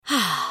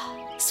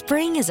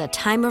Spring is a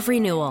time of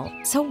renewal,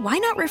 so why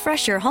not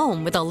refresh your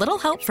home with a little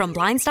help from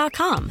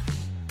Blinds.com?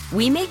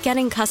 We make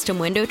getting custom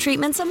window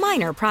treatments a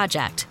minor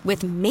project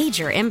with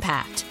major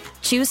impact.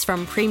 Choose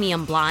from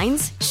premium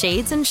blinds,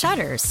 shades, and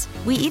shutters.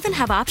 We even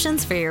have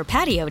options for your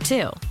patio,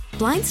 too.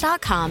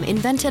 Blinds.com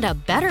invented a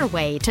better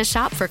way to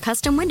shop for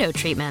custom window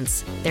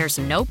treatments. There's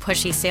no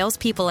pushy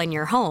salespeople in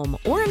your home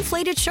or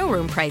inflated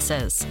showroom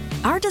prices.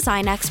 Our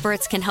design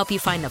experts can help you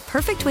find the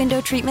perfect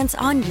window treatments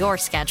on your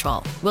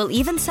schedule. We'll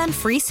even send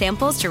free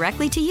samples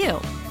directly to you.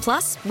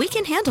 Plus, we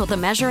can handle the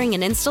measuring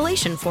and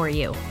installation for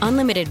you.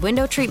 Unlimited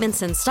window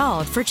treatments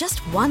installed for just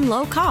one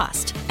low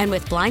cost. And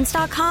with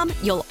Blinds.com,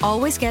 you'll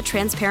always get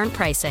transparent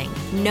pricing.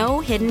 No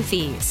hidden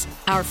fees.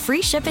 Our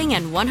free shipping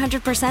and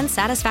 100%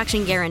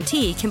 satisfaction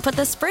guarantee can put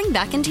the spring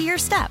back into your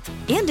step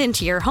and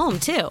into your home,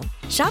 too.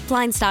 Shop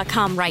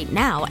Blinds.com right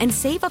now and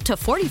save up to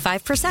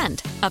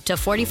 45%. Up to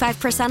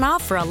 45%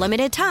 off for a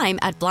limited time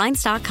at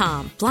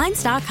Blinds.com.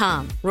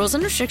 Blinds.com. Rules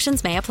and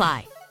restrictions may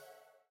apply.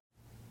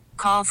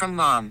 Call from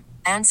mom.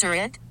 Answer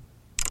it.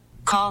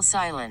 Call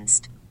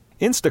silenced.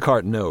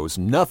 Instacart knows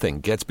nothing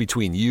gets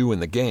between you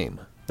and the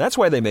game. That's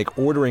why they make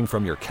ordering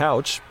from your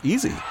couch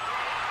easy.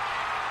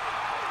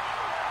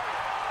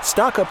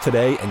 Stock up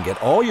today and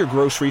get all your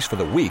groceries for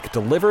the week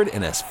delivered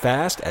in as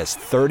fast as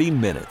 30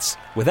 minutes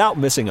without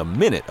missing a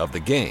minute of the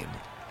game.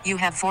 You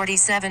have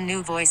 47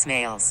 new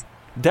voicemails.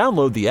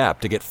 Download the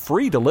app to get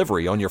free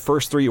delivery on your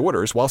first 3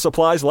 orders while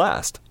supplies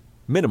last.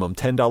 Minimum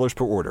 $10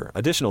 per order.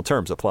 Additional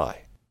terms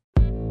apply.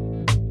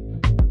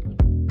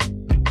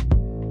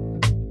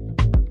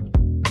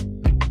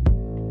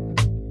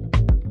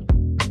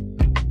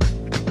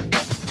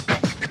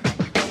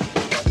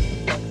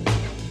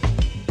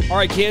 All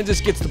right,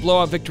 Kansas gets the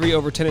blowout victory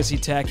over Tennessee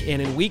Tech, and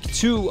in week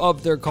 2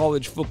 of their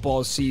college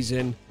football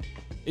season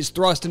is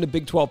thrust into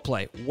Big 12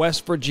 play.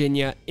 West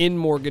Virginia in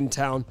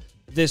Morgantown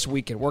this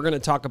weekend. We're going to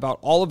talk about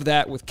all of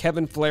that with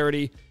Kevin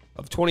Flaherty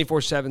of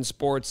 24/7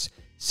 Sports,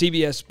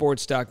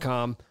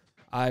 CBSSports.com.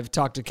 I've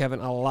talked to Kevin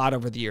a lot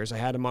over the years. I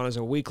had him on as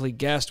a weekly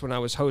guest when I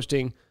was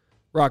hosting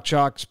Rock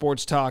Chalk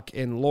Sports Talk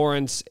in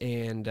Lawrence,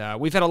 and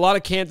we've had a lot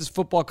of Kansas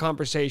football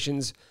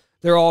conversations.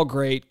 They're all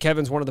great.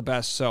 Kevin's one of the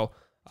best, so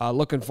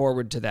looking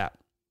forward to that.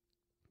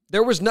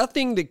 There was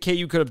nothing that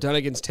KU could have done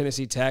against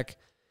Tennessee Tech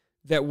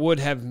that would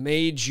have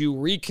made you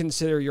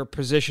reconsider your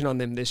position on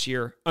them this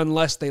year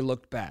unless they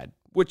looked bad,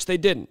 which they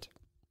didn't.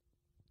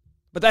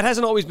 But that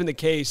hasn't always been the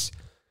case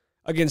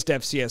against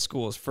FCS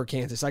schools for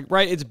Kansas.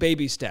 Right, it's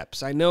baby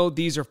steps. I know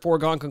these are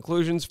foregone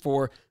conclusions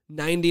for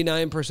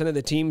 99% of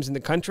the teams in the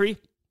country,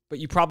 but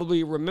you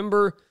probably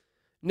remember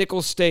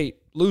Nicholls State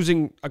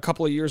losing a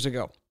couple of years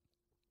ago,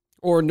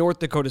 or North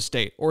Dakota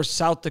State, or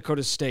South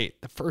Dakota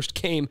State, the first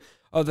game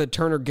of the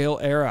Turner Gill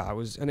era. I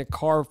was in a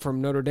car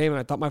from Notre Dame, and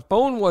I thought my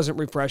phone wasn't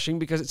refreshing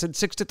because it said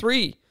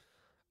 6-3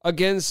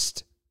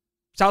 against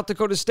South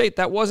Dakota State.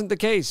 That wasn't the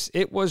case.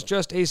 It was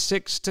just a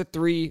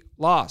 6-3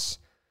 loss.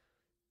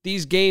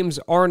 These games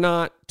are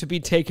not to be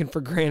taken for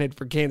granted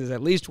for Kansas,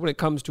 at least when it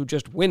comes to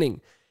just winning.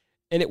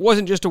 And it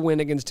wasn't just a win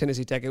against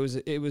Tennessee Tech.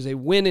 It was a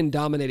win in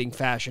dominating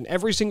fashion.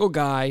 Every single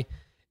guy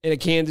in a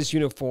Kansas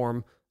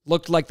uniform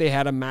looked like they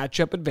had a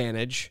matchup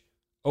advantage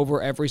over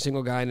every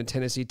single guy in a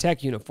Tennessee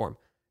Tech uniform.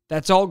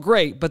 That's all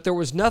great, but there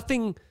was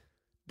nothing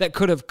that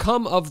could have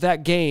come of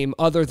that game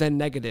other than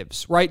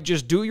negatives, right?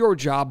 Just do your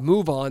job,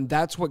 move on.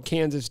 That's what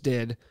Kansas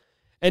did.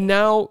 And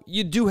now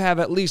you do have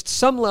at least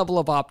some level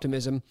of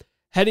optimism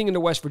heading into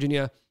West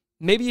Virginia.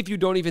 Maybe if you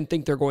don't even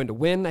think they're going to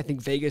win, I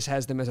think Vegas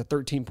has them as a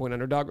 13-point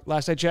underdog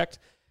last I checked,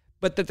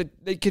 but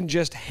that they can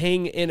just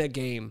hang in a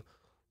game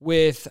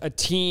with a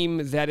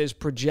team that is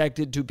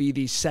projected to be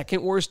the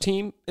second worst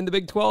team in the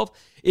Big 12.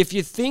 If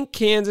you think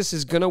Kansas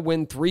is going to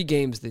win 3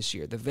 games this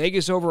year, the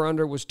Vegas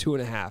over-under was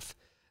 2.5,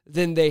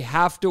 then they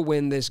have to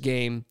win this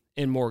game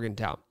in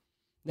Morgantown.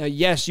 Now,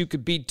 yes, you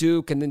could beat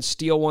Duke and then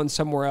steal one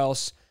somewhere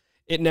else.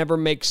 It never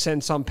makes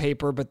sense on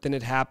paper, but then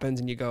it happens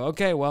and you go,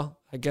 okay, well,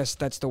 I guess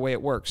that's the way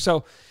it works.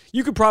 So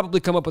you could probably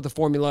come up with a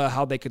formula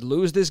how they could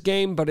lose this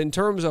game, but in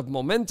terms of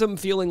momentum,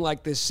 feeling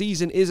like this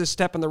season is a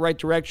step in the right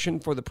direction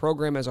for the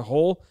program as a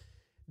whole,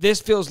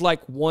 this feels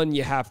like one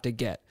you have to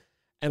get.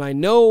 And I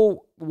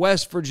know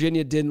West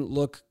Virginia didn't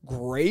look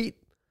great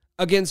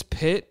against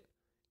Pitt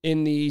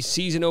in the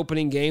season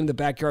opening game, the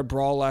backyard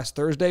brawl last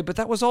Thursday, but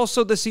that was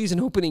also the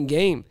season opening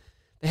game.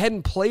 They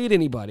hadn't played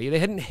anybody. They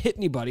hadn't hit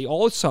anybody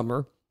all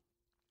summer.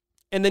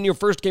 And then your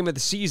first game of the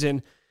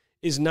season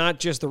is not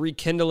just the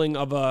rekindling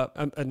of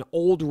an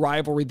old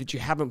rivalry that you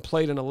haven't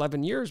played in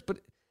 11 years, but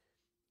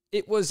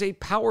it was a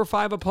Power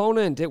 5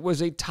 opponent. It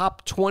was a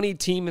top 20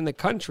 team in the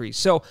country.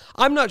 So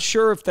I'm not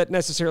sure if that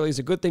necessarily is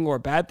a good thing or a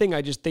bad thing.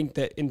 I just think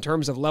that in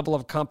terms of level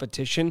of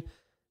competition,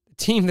 the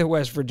team that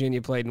West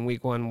Virginia played in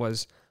week 1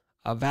 was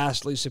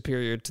vastly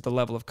superior to the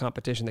level of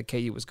competition that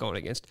KU was going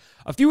against.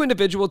 A few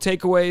individual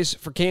takeaways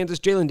for Kansas.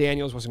 Jalen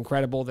Daniels was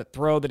incredible. That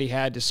throw that he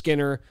had to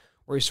Skinner,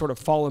 where he's sort of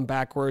falling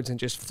backwards and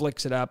just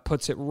flicks it up,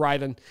 puts it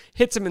right and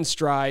hits him in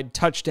stride,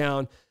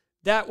 touchdown.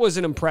 That was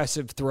an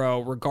impressive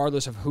throw,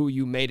 regardless of who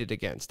you made it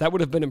against. That would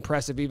have been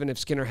impressive even if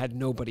Skinner had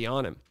nobody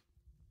on him.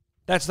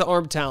 That's the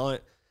arm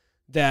talent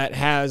that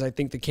has, I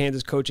think, the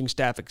Kansas coaching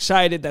staff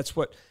excited. That's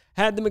what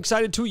had them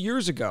excited 2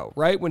 years ago,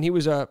 right? When he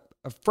was a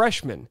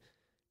freshman,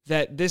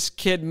 that this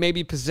kid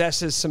maybe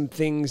possesses some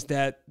things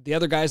that the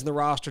other guys in the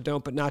roster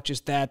don't, but not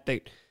just that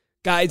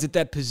guys at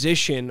that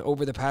position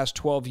over the past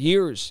 12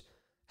 years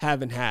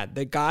haven't had.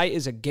 The guy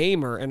is a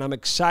gamer, and I'm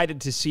excited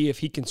to see if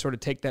he can sort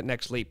of take that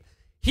next leap.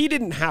 He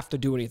didn't have to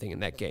do anything in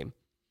that game.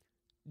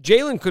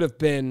 Jalen could have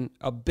been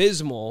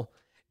abysmal,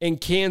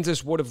 and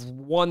Kansas would have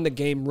won the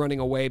game running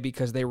away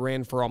because they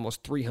ran for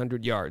almost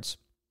 300 yards.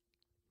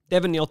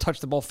 Devin Neal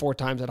touched the ball 4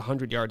 times at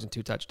 100 yards and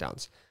 2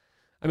 touchdowns.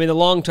 I mean, the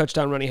long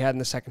touchdown run he had in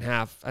the second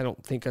half, I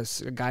don't think a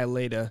guy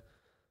laid a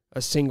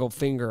single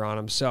finger on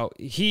him. So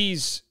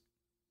he's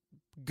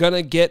going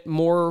to get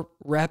more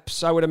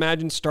reps, I would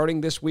imagine,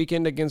 starting this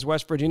weekend against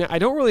West Virginia. I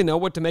don't really know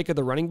what to make of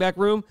the running back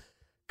room.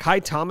 Kai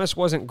Thomas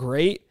wasn't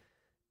great,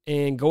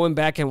 and going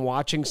back and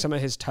watching some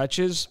of his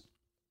touches,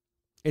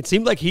 it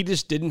seemed like he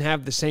just didn't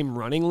have the same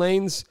running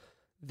lanes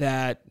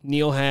that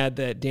Neal had,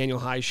 that Daniel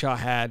Highshaw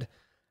had.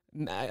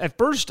 At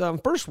first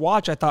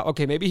watch, I thought,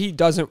 okay, maybe he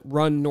doesn't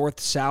run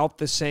north-south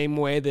the same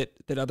way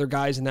that other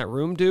guys in that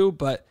room do,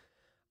 but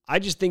I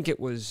just think it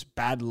was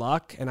bad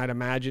luck, and I'd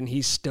imagine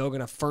he's still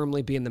going to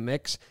firmly be in the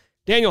mix.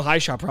 Daniel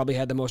Highshaw probably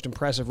had the most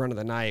impressive run of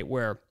the night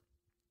where,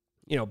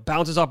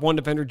 bounces off one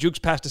defender, jukes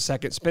past a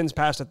second, spins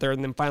past a third,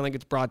 and then finally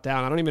gets brought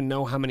down. I don't even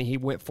know how many he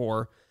went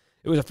for.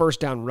 It was a first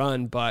down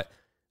run, but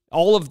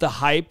all of the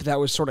hype that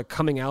was sort of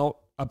coming out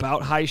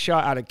about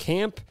Highshaw out of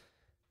camp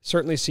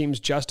certainly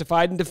seems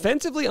justified. And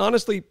defensively,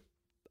 honestly,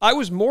 I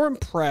was more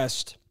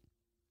impressed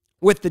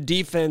with the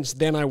defense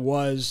than I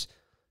was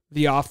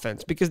the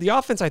offense, because the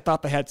offense, I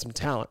thought they had some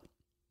talent.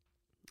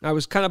 I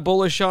was kind of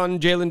bullish on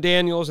Jalen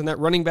Daniels and that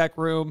running back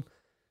room.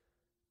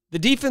 The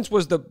defense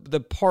was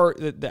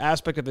the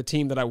aspect of the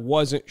team that I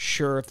wasn't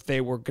sure if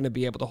they were going to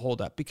be able to hold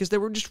up, because they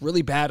were just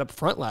really bad up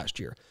front last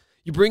year.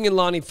 You bring in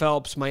Lonnie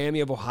Phelps,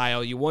 Miami of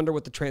Ohio, you wonder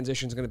what the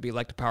transition is going to be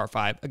like to Power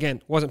 5. Again,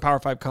 it wasn't Power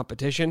 5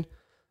 competition.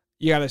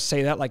 You got to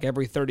say that like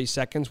every 30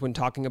 seconds when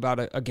talking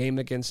about a game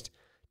against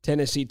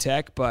Tennessee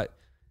Tech, but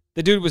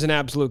the dude was an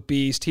absolute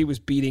beast. He was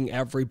beating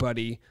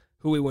everybody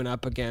who he went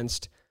up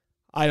against.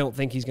 I don't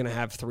think he's going to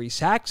have 3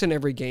 sacks in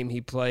every game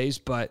he plays,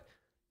 but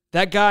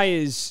that guy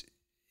is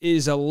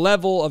a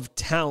level of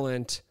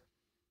talent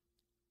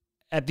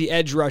at the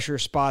edge rusher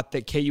spot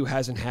that KU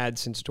hasn't had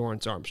since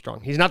Dorrance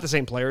Armstrong. He's not the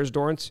same player as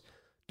Dorrance.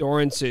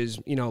 Dorrance is,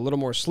 a little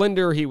more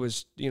slender. He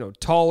was,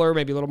 taller,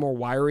 maybe a little more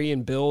wiry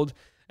in build.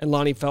 And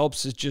Lonnie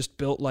Phelps is just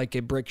built like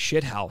a brick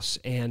shithouse,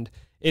 and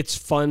it's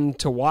fun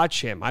to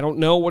watch him. I don't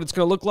know what it's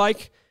going to look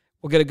like.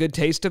 We'll get a good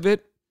taste of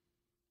it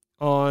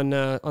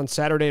on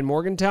Saturday in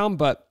Morgantown,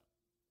 but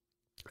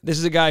this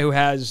is a guy who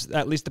has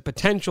at least the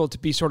potential to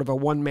be sort of a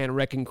one-man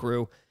wrecking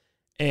crew,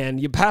 and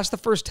you pass the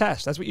first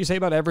test. That's what you say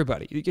about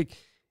everybody.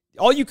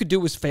 All you could do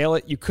was fail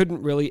it. You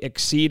couldn't really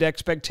exceed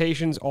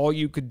expectations. All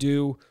you could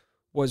do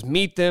was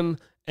meet them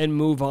and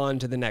move on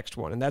to the next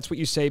one, and that's what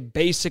you say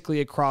basically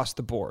across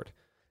the board.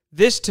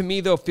 This, to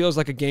me, though, feels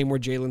like a game where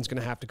Jalen's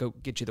going to have to go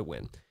get you the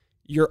win.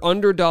 You're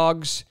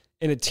underdogs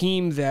in a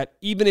team that,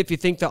 even if you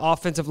think the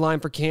offensive line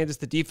for Kansas,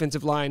 the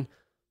defensive line,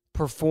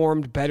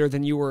 performed better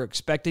than you were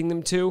expecting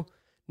them to,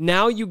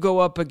 now you go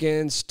up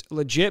against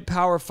legit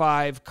Power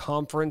 5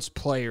 conference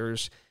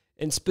players,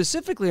 and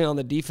specifically on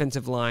the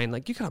defensive line,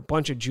 like you got a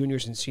bunch of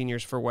juniors and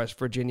seniors for West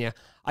Virginia.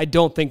 I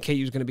don't think KU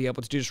is going to be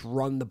able to just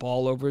run the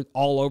ball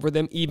all over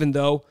them, even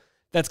though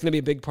that's going to be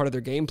a big part of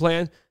their game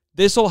plan.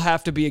 This will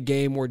have to be a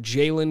game where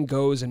Jalen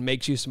goes and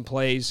makes you some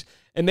plays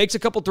and makes a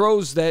couple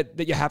throws that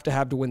you have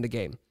to win the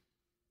game.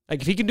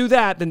 Like, if he can do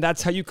that, then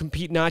that's how you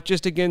compete not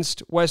just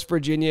against West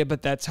Virginia,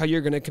 but that's how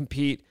you're going to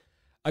compete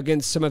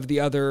against some of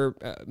the other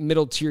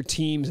middle-tier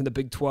teams in the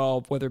Big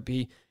 12, whether it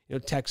be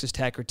Texas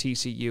Tech or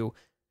TCU.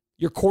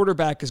 Your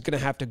quarterback is going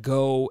to have to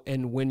go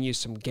and win you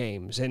some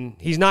games. And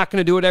he's not going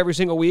to do it every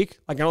single week.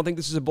 Like, I don't think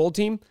this is a bowl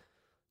team,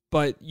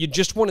 but you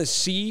just want to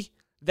see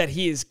that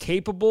he is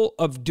capable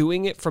of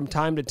doing it from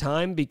time to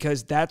time,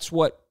 because that's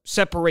what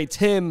separates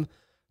him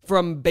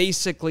from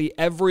basically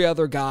every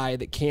other guy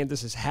that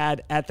Kansas has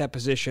had at that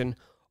position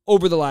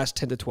over the last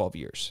 10 to 12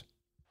 years.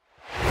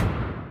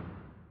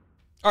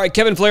 All right,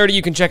 Kevin Flaherty,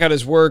 you can check out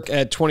his work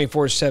at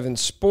 24/7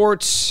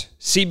 Sports,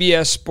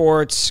 CBS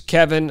Sports.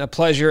 Kevin, a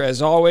pleasure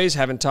as always.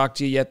 Haven't talked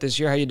to you yet this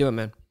year. How you doing,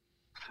 man?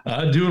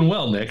 Doing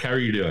well, Nick. How are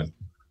you doing?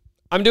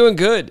 I'm doing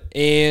good,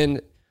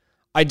 and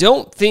I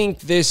don't think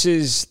this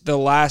is the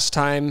last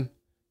time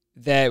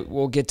that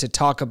we'll get to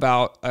talk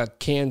about a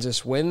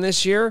Kansas win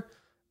this year,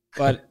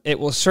 but it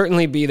will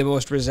certainly be the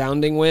most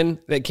resounding win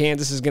that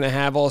Kansas is going to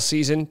have all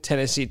season.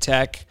 Tennessee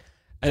Tech,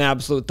 an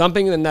absolute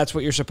thumping, and that's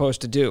what you're supposed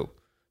to do.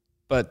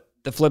 But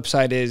the flip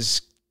side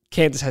is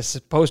Kansas has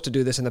supposed to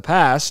do this in the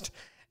past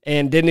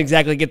and didn't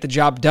exactly get the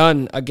job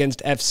done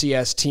against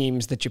FCS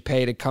teams that you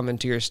pay to come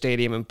into your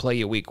stadium and play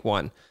you week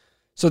 1.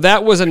 So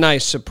that was a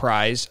nice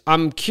surprise.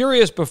 I'm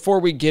curious, before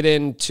we get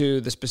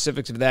into the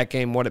specifics of that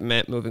game, what it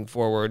meant moving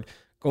forward,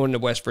 going to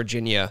West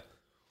Virginia.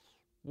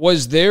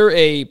 Was there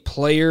a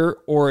player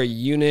or a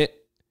unit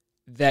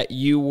that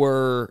you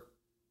were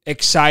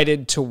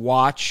excited to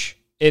watch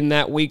in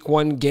that week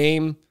 1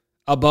 game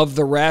above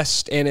the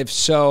rest? And if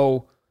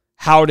so,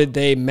 how did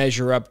they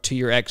measure up to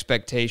your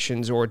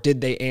expectations, or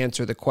did they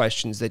answer the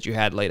questions that you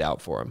had laid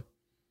out for them?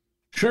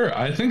 Sure.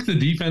 I think the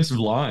defensive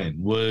line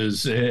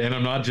was, and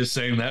I'm not just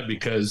saying that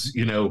because,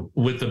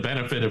 with the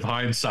benefit of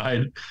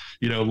hindsight,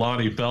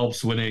 Lonnie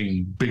Phelps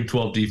winning Big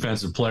 12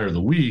 Defensive Player of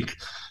the Week.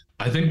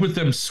 I think with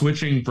them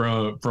switching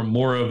from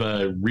more of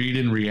a read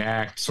and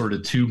react sort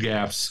of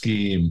 2-gap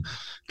scheme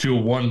to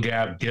a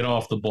 1-gap, get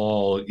off the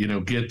ball,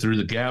 get through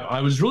the gap,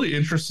 I was really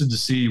interested to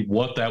see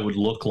what that would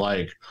look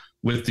like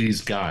with these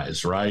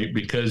guys, right?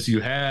 Because you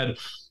had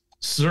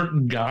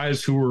certain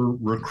guys who were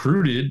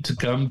recruited to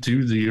come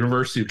to the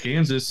University of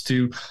Kansas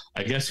to,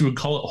 I guess you would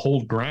call it,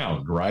 hold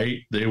ground, right?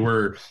 They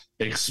were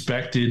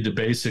expected to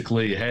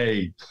basically,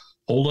 hey,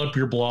 hold up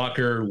your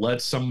blocker,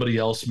 let somebody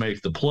else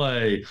make the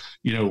play,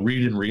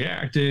 read and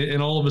react.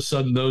 And all of a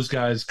sudden, those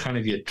guys kind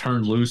of get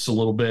turned loose a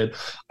little bit.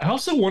 I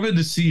also wanted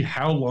to see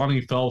how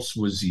Lonnie Phelps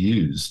was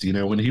used.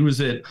 When he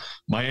was at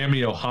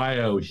Miami,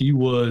 Ohio, he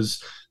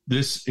was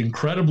this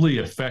incredibly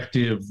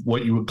effective,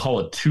 what you would call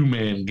a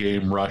 2-man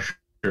game rusher.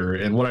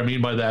 And what I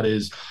mean by that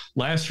is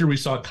last year we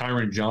saw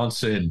Kyron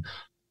Johnson,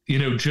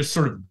 just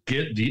sort of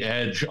get the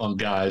edge on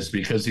guys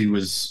because he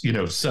was,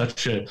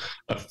 such a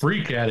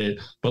freak at it.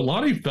 But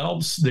Lonnie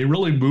Phelps, they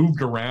really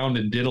moved around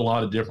and did a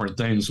lot of different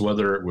things,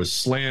 whether it was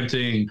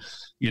slanting,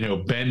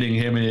 bending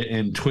him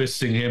and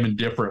twisting him in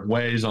different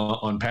ways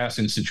on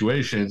passing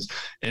situations.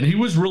 And he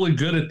was really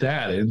good at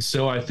that. And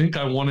so I think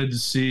I wanted to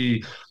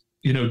see,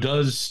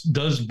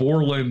 does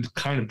Borland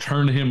kind of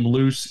turn him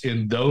loose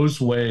in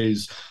those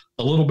ways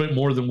a little bit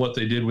more than what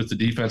they did with the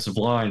defensive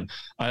line?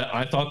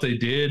 I thought they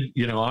did.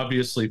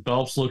 Obviously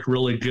Phelps looked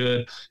really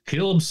good.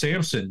 Caleb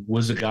Sampson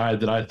was a guy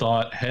that I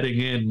thought heading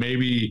in,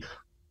 maybe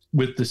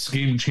with the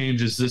scheme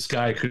changes, this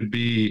guy could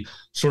be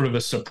sort of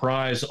a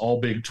surprise all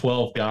Big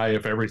 12 guy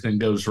if everything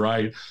goes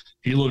right.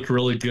 He looked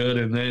really good.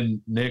 And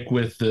then Nick,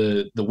 with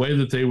the way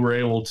that they were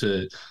able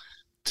to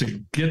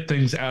get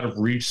things out of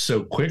reach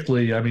so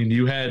quickly. I mean,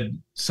 you had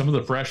some of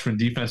the freshman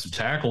defensive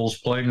tackles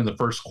playing in the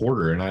first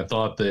quarter, and I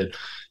thought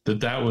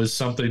that was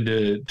something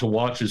to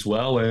watch as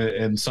well,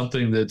 and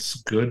something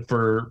that's good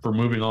for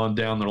moving on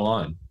down the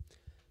line.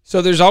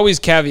 So there's always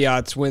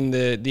caveats when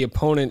the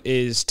opponent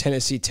is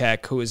Tennessee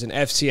Tech, who is an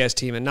FCS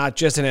team, and not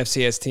just an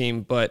FCS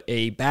team, but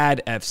a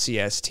bad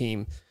FCS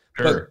team.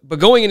 Sure. But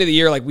going into the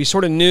year, we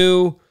sort of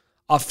knew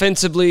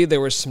offensively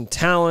there was some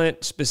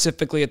talent,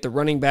 specifically at the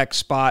running back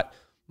spot.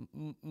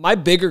 My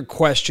bigger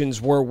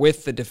questions were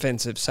with the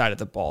defensive side of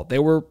the ball. It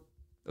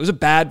was a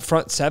bad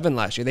front seven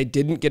last year. They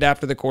didn't get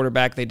after the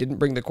quarterback. They didn't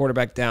bring the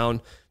quarterback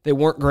down. They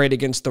weren't great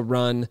against the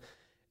run.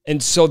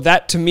 And so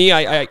that, to me,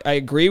 I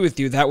agree with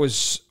you. That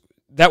was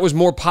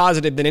more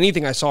positive than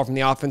anything I saw from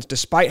the offense,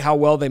 despite how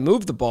well they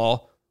moved the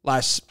ball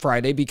last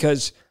Friday,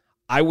 because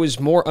I was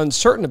more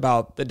uncertain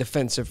about the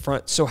defensive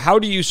front. So how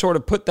do you sort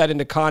of put that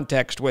into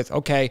context with,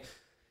 okay,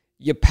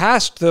 you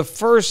passed the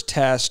first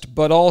test,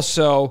 but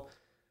also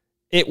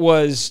it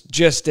was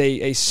just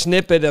a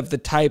snippet of the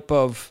type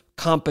of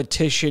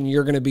competition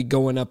you're going to be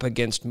going up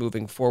against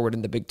moving forward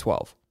in the Big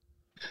 12?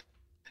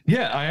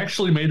 Yeah, I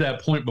actually made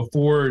that point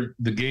before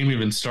the game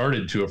even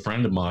started to a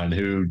friend of mine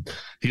who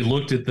he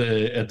looked at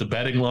the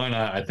betting line.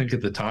 I think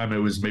at the time it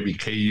was maybe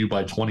KU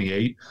by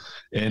 28.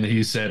 And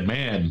he said,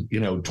 man,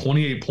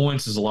 28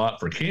 points is a lot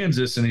for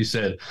Kansas. And he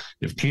said,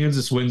 if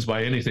Kansas wins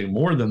by anything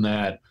more than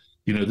that,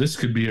 this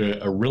could be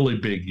a really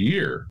big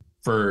year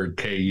for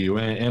KU.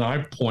 And I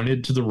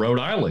pointed to the Rhode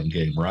Island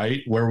game,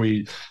 right? Where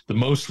the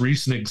most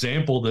recent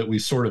example that we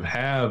sort of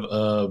have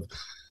of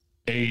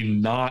a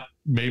not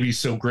maybe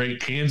so great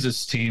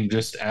Kansas team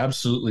just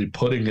absolutely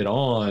putting it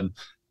on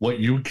what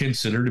you would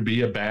consider to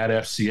be a bad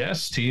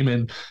FCS team.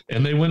 And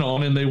they went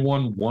on and they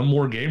won one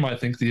more game, I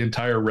think, the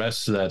entire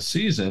rest of that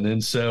season.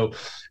 And so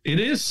it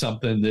is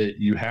something that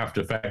you have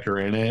to factor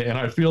in. And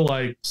I feel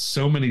like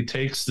so many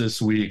takes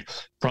this week,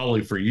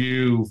 probably for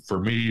you,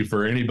 for me,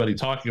 for anybody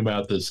talking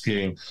about this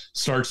game,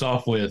 starts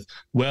off with,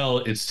 well,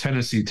 it's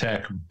Tennessee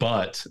Tech,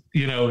 but,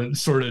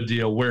 sort of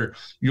deal where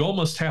you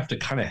almost have to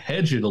kind of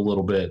hedge it a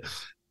little bit.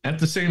 At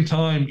the same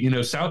time,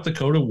 South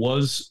Dakota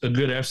was a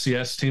good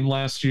FCS team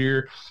last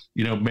year,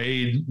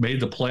 made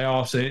the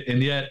playoffs,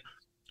 and yet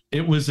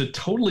it was a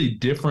totally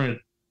different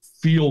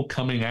feel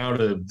coming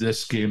out of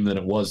this game than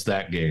it was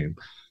that game.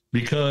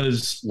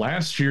 Because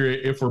last year,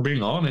 if we're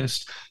being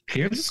honest,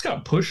 Kansas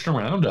got pushed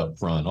around up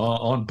front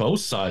on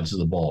both sides of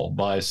the ball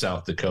by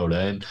South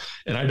Dakota.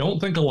 And I don't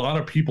think a lot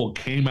of people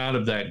came out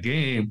of that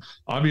game.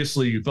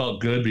 Obviously, you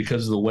felt good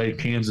because of the way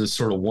Kansas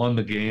sort of won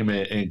the game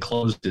and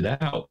closed it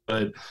out.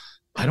 But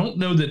I don't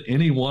know that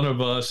any one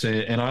of us,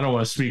 and I don't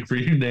want to speak for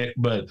you, Nick,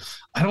 but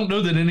I don't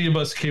know that any of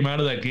us came out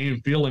of that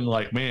game feeling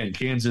like, man,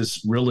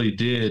 Kansas really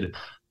did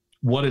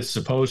what it's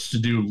supposed to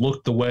do,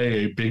 look the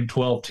way a Big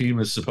 12 team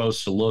is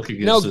supposed to look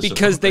against. No,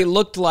 because they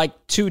looked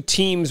like two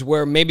teams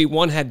where maybe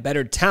one had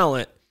better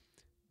talent,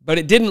 but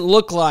it didn't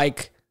look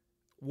like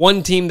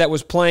one team that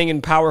was playing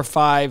in Power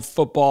 5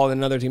 football and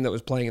another team that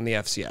was playing in the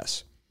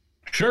FCS.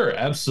 Sure,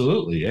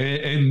 absolutely.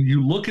 And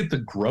you look at the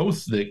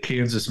growth that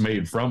Kansas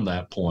made from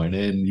that point,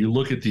 and you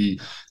look at the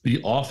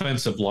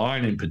offensive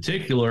line in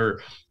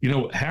particular,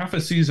 half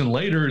a season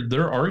later,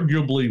 they're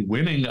arguably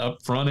winning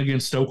up front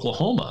against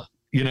Oklahoma,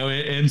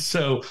 and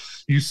so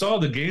you saw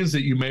the gains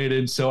that you made.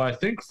 And so I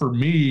think for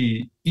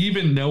me,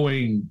 even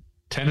knowing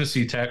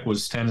Tennessee Tech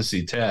was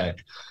Tennessee Tech,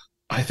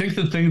 I think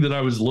the thing that I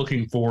was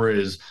looking for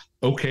is,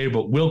 okay,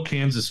 but will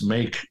Kansas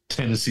make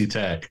Tennessee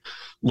Tech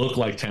look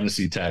like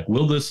Tennessee Tech?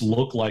 Will this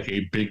look like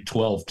a Big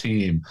 12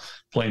 team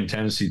playing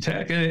Tennessee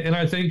Tech? And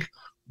I think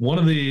one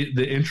of the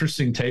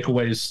interesting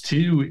takeaways,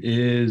 too,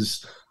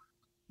 is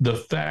the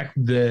fact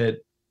that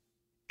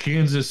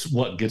Kansas,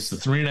 gets the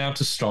 3-and-out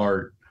to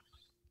start,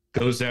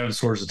 goes down and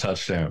scores a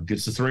touchdown,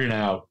 gets the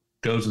 3-and-out,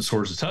 goes and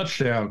scores a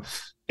touchdown.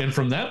 And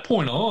from that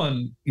point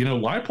on,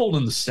 Leipold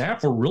and the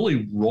staff were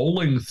really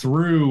rolling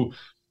through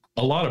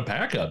a lot of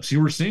backups.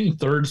 You were seeing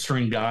third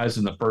string guys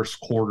in the first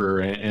quarter,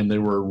 and they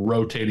were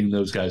rotating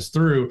those guys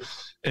through.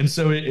 And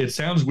so it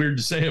sounds weird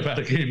to say about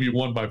a game you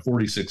won by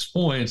 46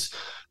 points,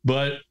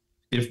 but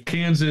if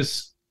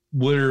Kansas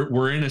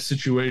were in a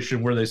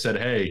situation where they said,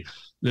 hey,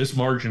 this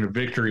margin of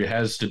victory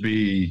has to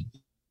be,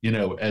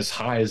 as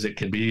high as it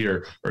can be,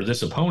 or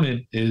this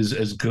opponent is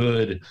as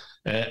good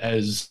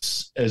as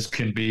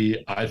can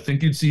be, I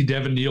think you'd see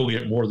Devin Neal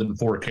get more than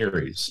 4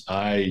 carries.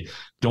 I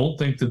don't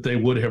think that they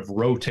would have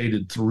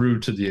rotated through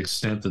to the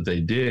extent that they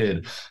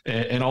did.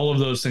 And all of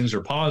those things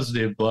are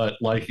positive, but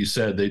like you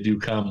said, they do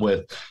come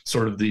with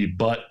sort of the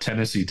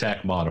Tennessee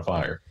Tech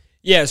modifier.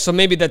 Yeah, so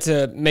maybe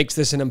makes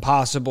this an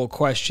impossible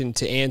question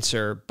to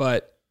answer,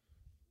 but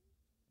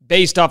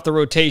based off the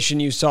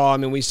rotation you saw,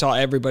 we saw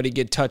everybody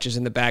get touches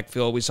in the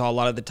backfield. We saw a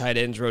lot of the tight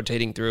ends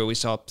rotating through. We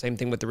saw same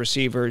thing with the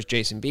receivers.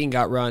 Jason Bean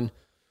got run.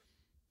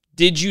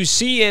 Did you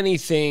see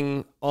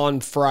anything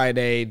on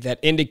Friday that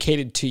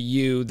indicated to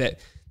you that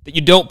you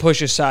don't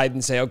push aside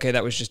and say, okay,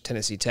 that was just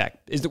Tennessee Tech?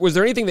 Was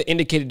there anything that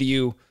indicated to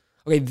you,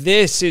 okay,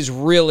 this is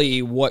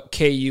really what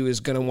KU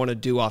is going to want to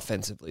do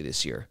offensively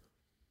this year?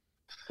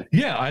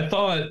 Yeah, I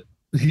thought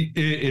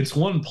it's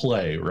one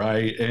play,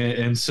 right?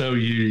 And so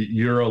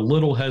you're a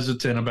little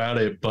hesitant about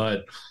it,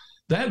 but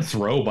that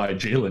throw by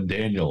Jalen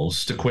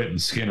Daniels to Quentin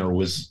Skinner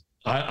was,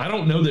 I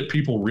don't know that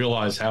people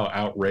realize how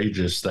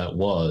outrageous that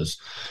was,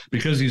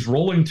 because he's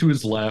rolling to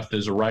his left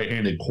as a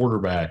right-handed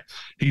quarterback.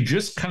 He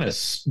just kind of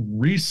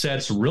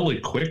resets really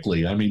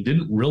quickly.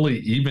 Didn't really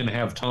even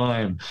have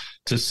time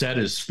to set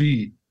his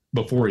feet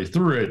before he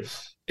threw it.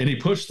 And he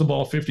pushed the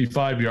ball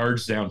 55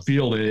 yards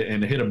downfield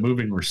and hit a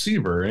moving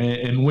receiver.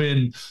 And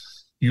when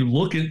you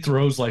look at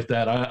throws like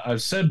that,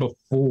 I've said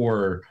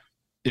before,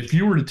 if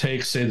you were to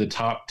take, say, the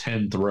top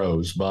 10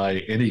 throws by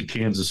any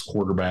Kansas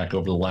quarterback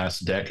over the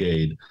last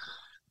decade,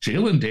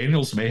 Jalen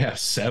Daniels may have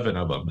 7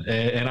 of them.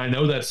 And I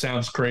know that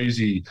sounds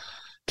crazy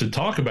to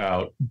talk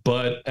about,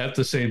 but at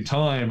the same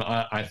time,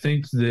 I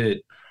think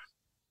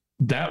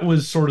that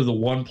was sort of the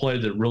one play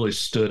that really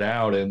stood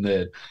out,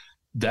 and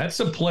that's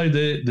a play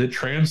that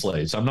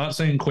translates. I'm not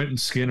saying Quentin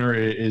Skinner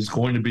is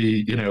going to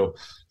be,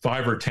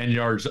 5 or 10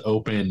 yards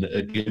open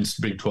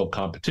against Big 12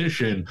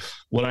 competition.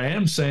 What I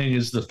am saying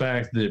is the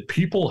fact that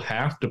people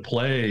have to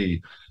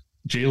play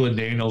Jalen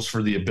Daniels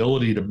for the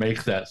ability to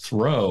make that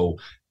throw.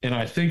 And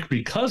I think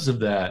because of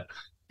that,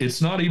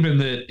 it's not even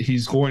that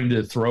he's going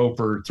to throw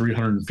for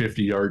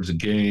 350 yards a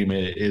game.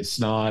 It's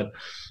not,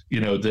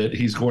 that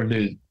he's going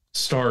to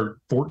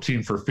start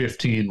 14 for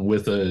 15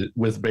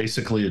 with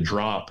basically a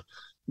drop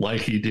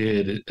like he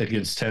did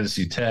against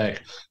Tennessee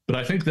Tech. But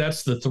I think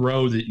that's the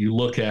throw that you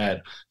look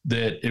at,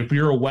 that if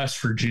you're a West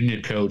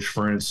Virginia coach,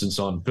 for instance,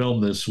 on film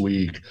this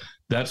week,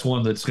 that's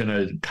one that's going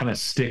to kind of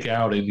stick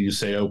out, and you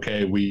say,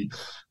 okay, we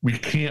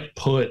can't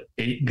put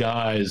 8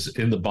 guys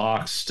in the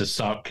box to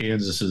stop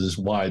Kansas's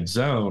wide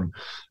zone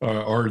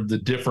or the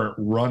different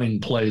running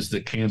plays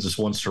that Kansas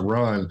wants to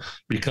run,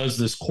 because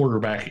this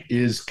quarterback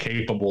is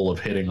capable of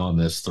hitting on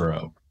this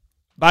throw.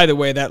 By the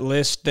way, that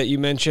list that you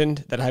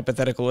mentioned, that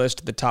hypothetical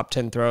list, the top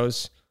 10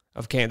 throws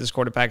of Kansas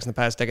quarterbacks in the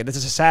past decade, this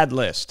is a sad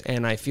list,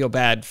 and I feel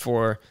bad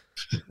for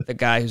the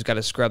guy who's got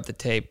to scrub the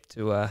tape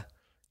to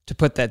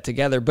put that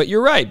together. But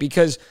you're right,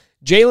 because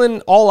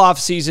Jalen all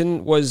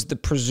offseason was the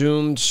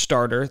presumed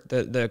starter,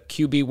 the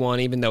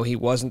QB1, even though he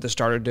wasn't the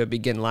starter to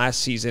begin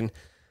last season.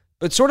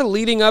 But sort of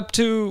leading up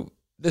to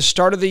the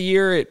start of the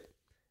year, it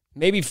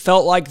maybe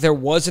felt like there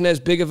wasn't as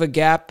big of a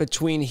gap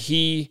between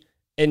he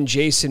and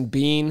Jason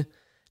Bean.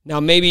 Now,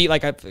 maybe,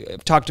 like,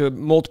 I've talked to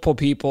multiple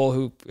people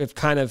who have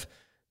kind of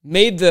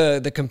made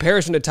the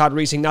comparison to Todd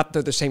Reesing, not that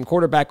they're the same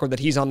quarterback or that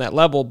he's on that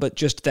level, but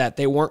just that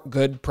they weren't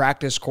good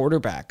practice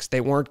quarterbacks.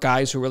 They weren't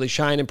guys who really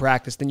shine in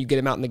practice. Then you get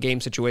them out in the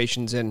game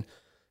situations, and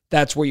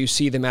that's where you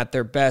see them at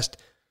their best.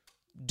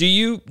 Do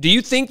you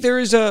think there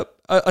is a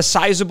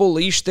sizable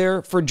leash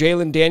there for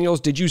Jalen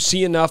Daniels? Did you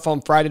see enough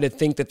on Friday to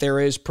think that there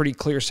is pretty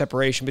clear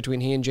separation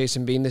between he and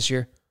Jason Bean this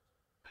year?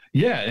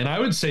 Yeah, and I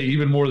would say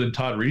even more than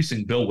Todd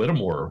Reesing, Bill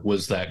Whittemore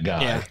was that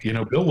guy.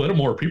 Yeah. Bill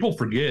Whittemore, people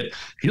forget,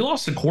 he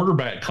lost a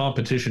quarterback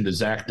competition to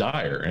Zach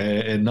Dyer,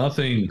 and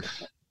nothing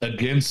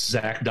against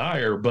Zach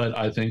Dyer, but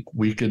I think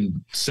we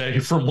can say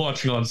from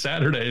watching on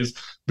Saturdays,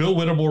 Bill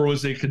Whittemore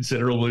was a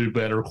considerably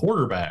better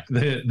quarterback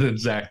than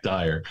Zach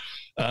Dyer.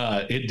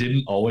 It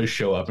didn't always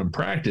show up in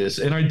practice.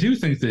 And I do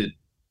think that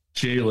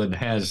Jalen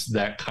has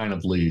that kind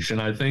of leash.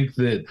 And I think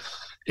that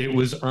it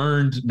was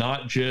earned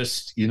not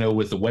just,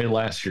 with the way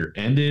last year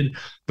ended,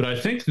 but I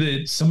think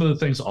that some of the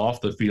things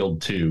off the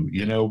field too,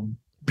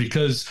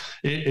 because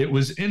it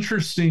was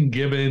interesting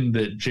given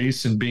that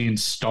Jason Bean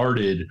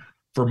started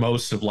for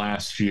most of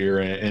last year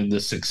and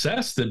the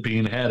success that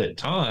Bean had at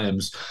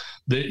times,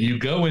 that you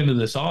go into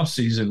this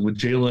offseason with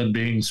Jalen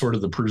being sort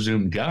of the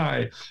presumed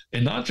guy.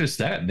 And not just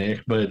that,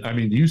 Nick, but I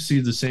mean, you see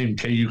the same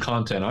KU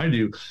content I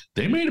do.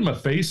 They made him a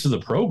face of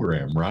the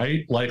program,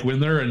 right? Like when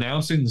they're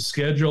announcing the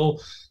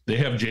schedule, they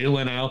have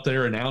Jalen out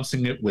there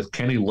announcing it with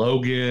Kenny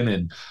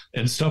Logan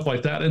and stuff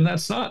like that. And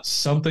that's not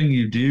something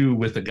you do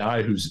with a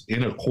guy who's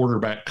in a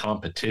quarterback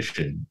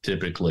competition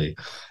typically.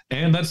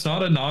 And that's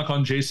not a knock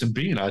on Jason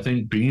Bean. I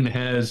think Bean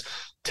has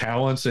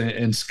talents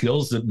and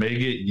skills that may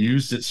get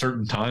used at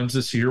certain times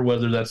this year,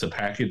 whether that's a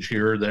package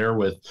here or there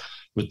with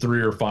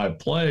 3 or 5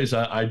 plays.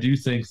 I do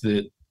think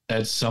that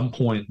at some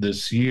point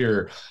this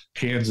year,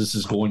 Kansas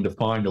is going to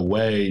find a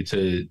way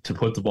to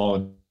put the ball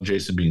in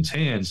Jason Bean's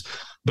hands.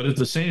 But at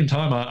the same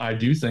time, I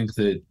do think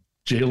that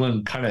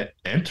Jalen kind of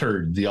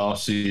entered the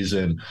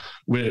offseason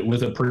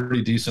with a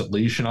pretty decent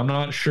leash. And I'm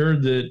not sure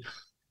that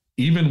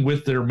even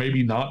with there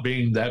maybe not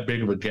being that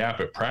big of a gap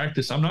at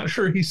practice, I'm not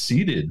sure he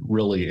seeded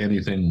really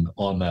anything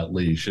on that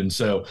leash. And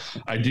so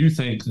I do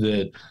think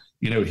that,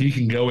 he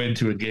can go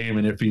into a game,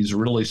 and if he's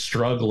really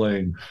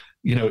struggling,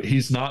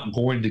 he's not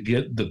going to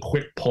get the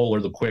quick pull or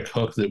the quick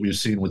hook that we've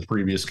seen with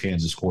previous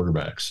Kansas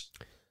quarterbacks.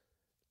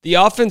 The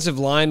offensive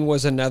line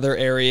was another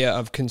area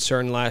of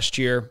concern last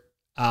year.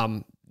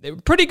 They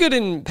were pretty good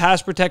in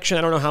pass protection.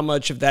 I don't know how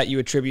much of that you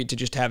attribute to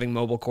just having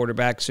mobile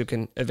quarterbacks who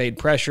can evade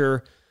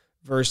pressure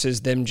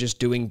versus them just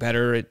doing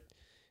better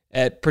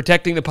at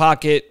protecting the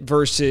pocket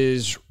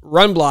versus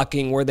run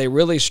blocking, where they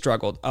really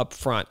struggled up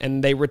front.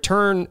 And they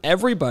return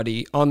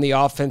everybody on the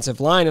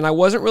offensive line, and I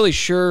wasn't really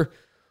sure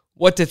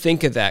what to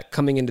think of that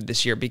coming into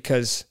this year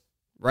because,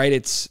 right,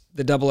 it's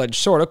the double-edged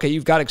sword. Okay,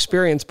 you've got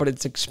experience, but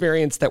it's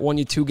experience that won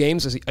you 2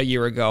 games a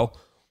year ago.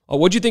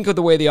 What'd you think of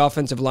the way the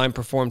offensive line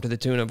performed to the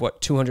tune of,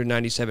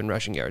 297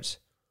 rushing yards?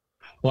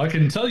 Well, I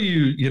can tell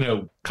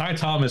you, Kai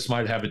Thomas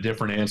might have a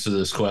different answer to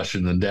this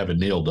question than Devin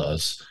Neal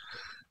does.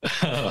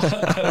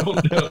 I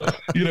don't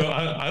know.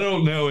 I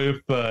don't know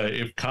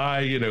if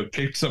Kai,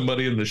 kicked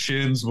somebody in the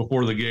shins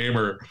before the game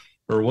or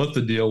what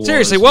the deal was.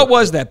 Seriously, what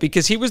was that?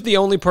 Because he was the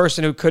only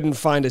person who couldn't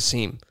find a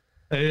seam.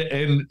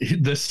 And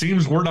the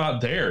seams were not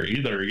there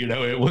either.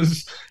 It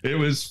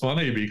was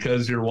funny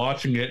because you're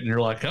watching it and you're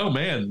like, oh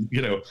man,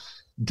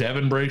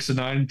 Devin breaks a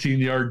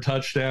 19-yard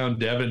touchdown.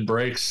 Devin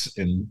breaks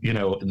an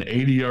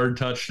 80-yard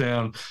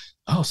touchdown.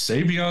 Oh,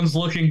 Savion's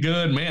looking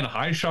good. Man,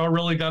 Highshaw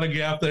really got a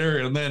gap there.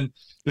 And then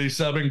they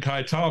sub in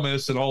Kai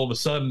Thomas, and all of a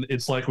sudden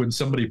it's like when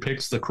somebody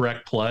picks the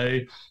correct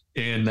play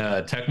in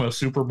Tecmo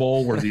Super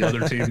Bowl where the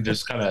other team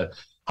just kind of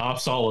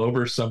hops all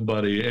over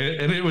somebody.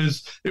 And it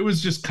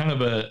was just kind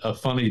of a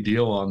funny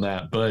deal on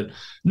that. But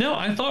no,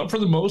 I thought for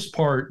the most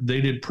part they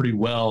did pretty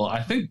well.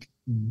 I think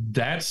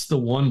that's the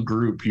one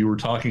group you were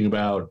talking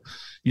about,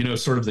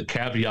 sort of the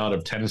caveat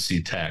of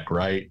Tennessee Tech,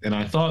 right? And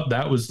I thought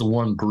that was the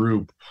one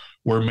group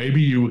where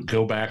maybe you would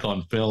go back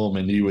on film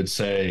and you would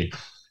say,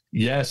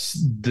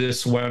 yes,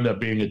 this wound up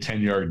being a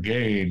 10-yard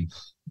gain,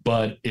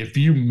 but if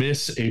you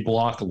miss a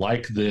block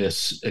like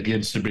this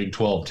against a Big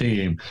 12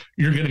 team,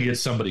 you're going to get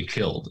somebody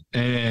killed.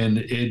 And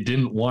it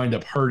didn't wind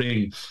up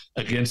hurting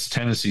against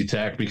Tennessee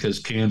Tech because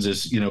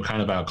Kansas,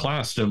 kind of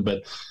outclassed them,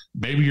 but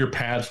maybe your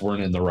pads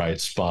weren't in the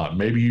right spot.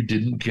 Maybe you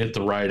didn't get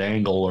the right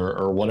angle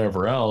or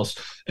whatever else.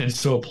 And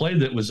so a play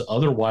that was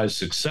otherwise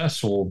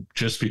successful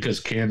just because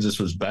Kansas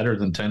was better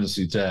than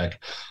Tennessee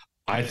Tech,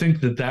 I think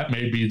that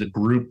may be the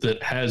group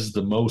that has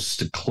the most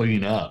to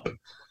clean up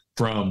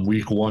from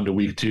week 1 to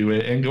week 2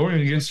 and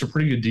going against a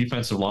pretty good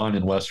defensive line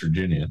in West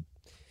Virginia.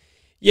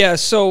 Yeah,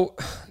 so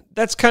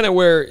that's kind of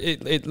where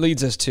it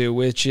leads us to,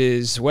 which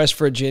is West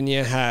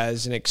Virginia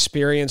has an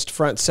experienced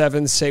front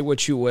seven. Say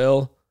what you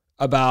will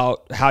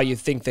about how you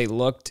think they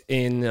looked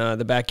in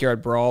the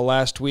backyard brawl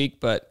last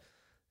week, but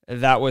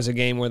that was a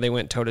game where they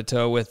went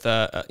toe-to-toe with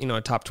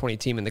a top 20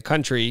 team in the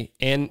country,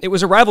 and it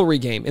was a rivalry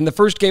game in the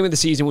first game of the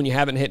season when you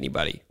haven't hit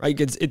anybody, right?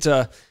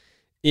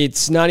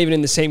 It's not even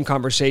in the same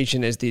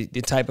conversation as the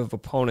type of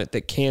opponent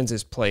that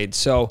Kansas played.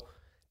 So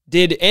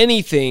did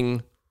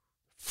anything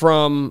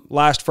from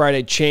last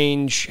Friday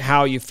change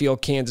how you feel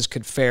Kansas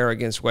could fare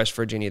against West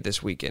Virginia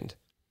this weekend?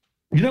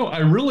 I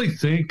really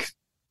think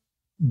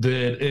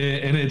that,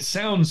 and it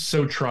sounds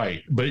so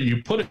trite, but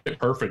you put it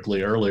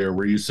perfectly earlier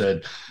where you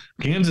said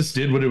Kansas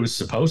did what it was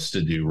supposed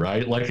to do,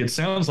 right? Like it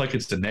sounds like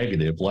it's the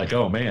negative, like,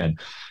 oh man,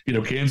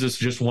 Kansas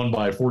just won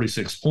by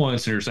 46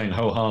 points, and you're saying,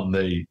 ho hum,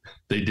 they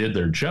did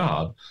their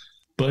job.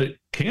 but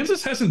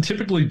Kansas hasn't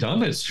typically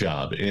done its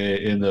job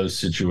in those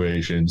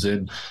situations.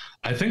 And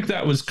I think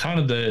that was kind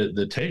of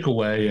the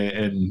takeaway.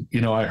 And,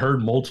 I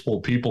heard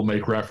multiple people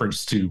make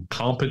reference to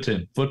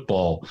competent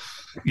football,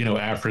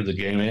 after the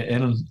game.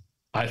 And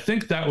I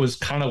think that was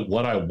kind of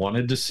what I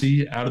wanted to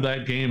see out of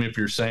that game. If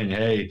you're saying,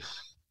 hey,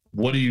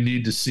 what do you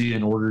need to see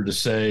in order to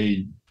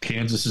say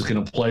Kansas is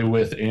going to play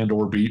with and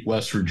or beat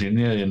West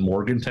Virginia in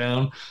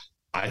Morgantown?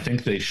 I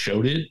think they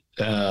showed it.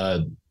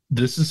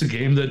 This is a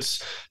game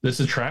that's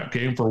a trap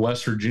game for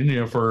West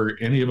Virginia for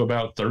any of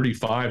about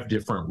 35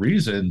 different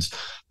reasons.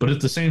 But at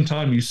the same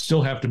time, you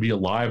still have to be a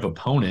live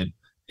opponent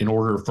in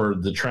order for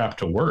the trap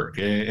to work.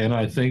 And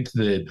I think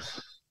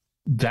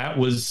that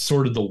was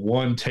sort of the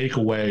one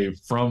takeaway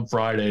from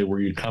Friday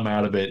where you come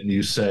out of it and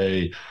you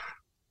say,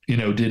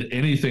 did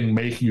anything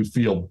make you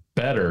feel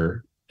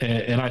better?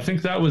 And I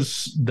think that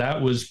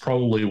was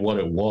probably what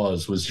it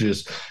was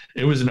just,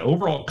 it was an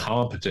overall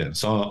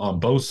competence on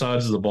both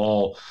sides of the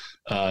ball.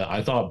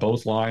 I thought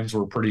both lines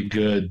were pretty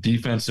good.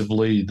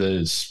 Defensively,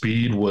 the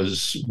speed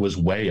was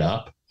way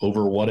up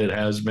over what it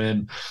has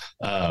been.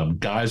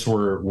 Guys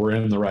were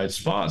in the right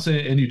spots.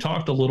 And you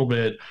talked a little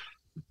bit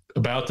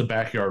about the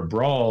backyard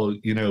brawl.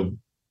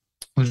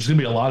 There's going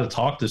to be a lot of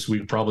talk this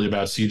week probably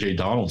about C.J.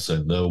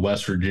 Donaldson, the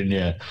West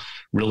Virginia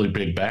really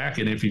big back.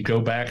 And if you go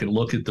back and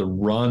look at the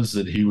runs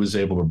that he was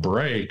able to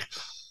break,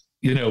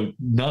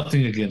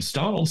 nothing against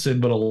Donaldson,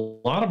 but a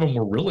lot of them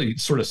were really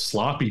sort of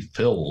sloppy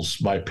fills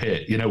by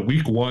Pitt,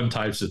 week one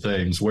types of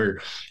things where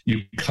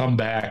you come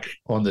back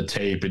on the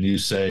tape and you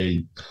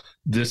say,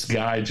 this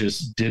guy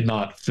just did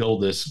not fill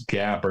this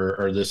gap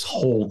or this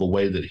hole the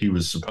way that he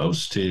was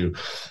supposed to.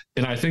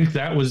 And I think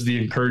that was the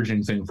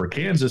encouraging thing for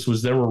Kansas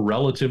was there were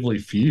relatively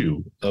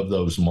few of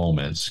those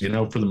moments.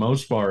 For the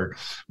most part,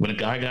 when a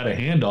guy got a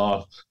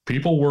handoff,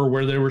 people were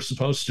where they were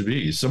supposed to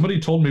be. Somebody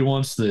told me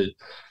once that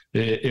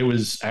it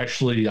was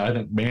actually, I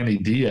think, Manny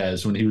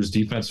Diaz, when he was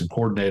defensive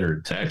coordinator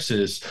at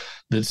Texas,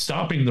 that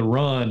stopping the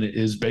run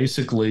is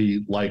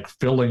basically like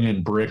filling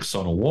in bricks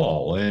on a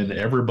wall. And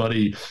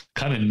everybody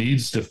kind of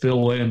needs to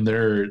fill in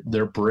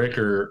their brick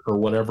or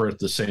whatever at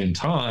the same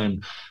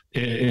time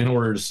in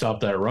order to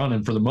stop that run.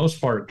 And for the most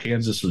part,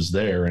 Kansas was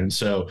there. And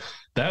so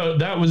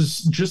that was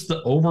just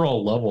the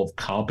overall level of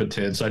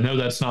competence. I know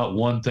that's not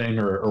one thing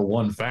or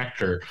one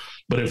factor,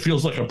 but it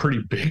feels like a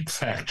pretty big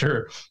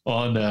factor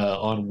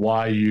on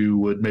why you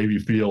would maybe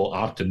feel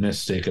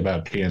optimistic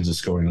about Kansas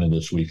going into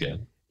this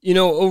weekend.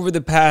 Over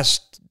the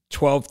past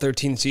 12,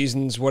 13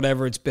 seasons,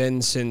 whatever it's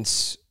been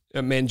since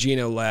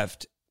Mangino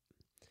left,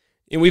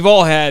 and we've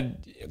all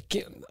had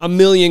a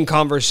million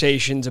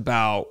conversations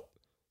about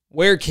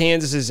where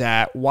Kansas is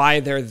at,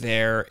 why they're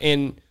there,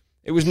 and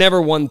it was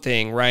never one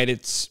thing, right?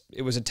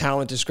 It was a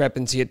talent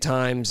discrepancy at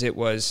times. It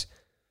was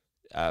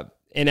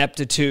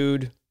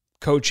ineptitude,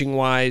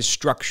 coaching-wise,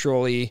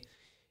 structurally.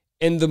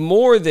 And the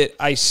more that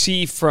I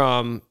see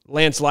from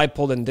Lance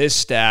Leipold and this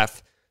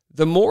staff,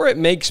 the more it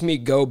makes me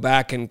go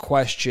back and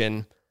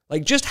question,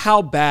 like, just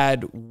how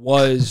bad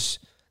was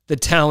the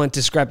talent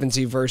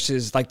discrepancy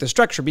versus, like, the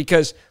structure?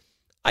 Because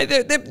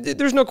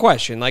there's no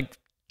question. Like,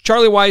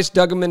 Charlie Weis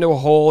dug him into a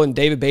hole, and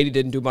David Beatty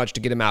didn't do much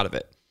to get him out of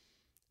it.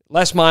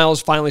 Les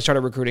Miles finally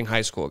started recruiting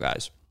high school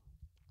guys.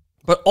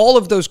 But all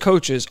of those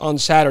coaches on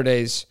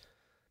Saturdays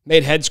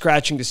made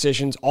head-scratching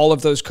decisions. All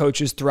of those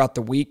coaches throughout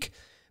the week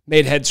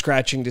made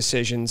head-scratching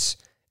decisions.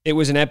 It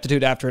was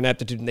ineptitude after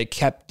ineptitude, and they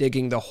kept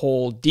digging the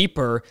hole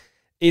deeper.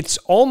 It's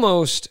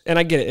almost, and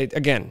I get it,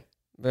 again,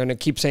 we're going to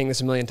keep saying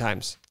this a million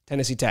times,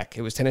 Tennessee Tech.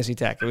 It was Tennessee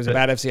Tech. It was a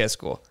bad FCS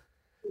school.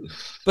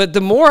 But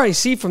the more I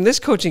see from this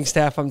coaching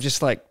staff, I'm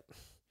just like,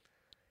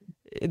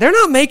 they're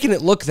not making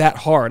it look that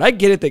hard. I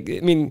get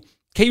it.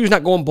 KU's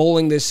not going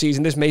bowling this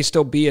season. This may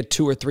still be a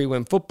 2 or 3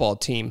 win football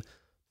team,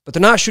 but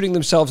they're not shooting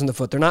themselves in the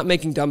foot. They're not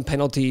making dumb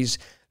penalties.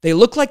 They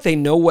look like they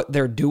know what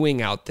they're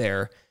doing out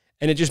there,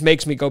 and it just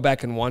makes me go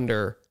back and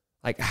wonder,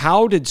 like,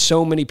 how did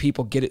so many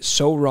people get it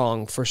so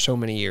wrong for so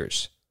many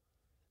years?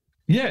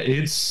 Yeah,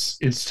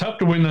 it's tough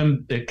to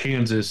win at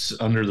Kansas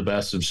under the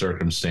best of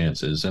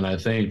circumstances, and I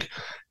think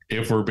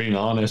if we're being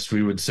honest,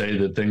 we would say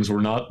that things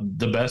were not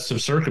the best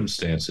of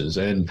circumstances.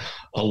 And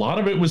a lot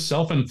of it was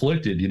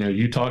self-inflicted.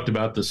 You talked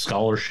about the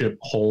scholarship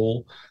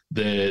hole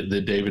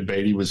that David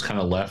Beatty was kind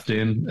of left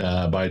in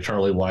by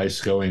Charlie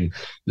Weis going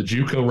the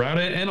JUCO route.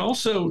 And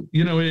also,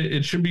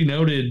 it should be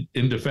noted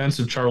in defense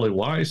of Charlie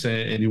Weis,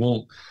 and you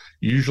won't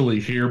usually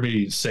hear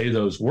me say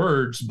those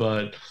words,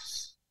 but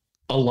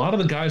a lot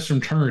of the guys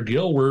from Turner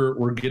Gill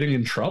were getting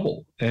in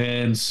trouble.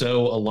 And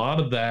so a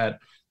lot of that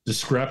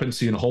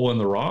discrepancy and hole in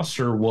the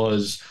roster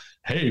was,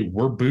 hey,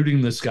 we're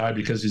booting this guy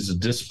because he's a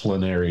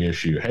disciplinary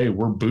issue. Hey,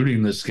 we're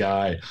booting this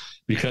guy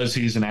because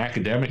he's an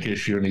academic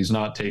issue and he's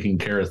not taking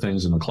care of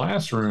things in the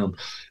classroom.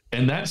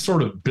 And that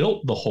sort of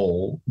built the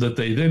hole that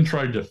they then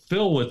tried to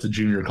fill with the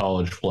junior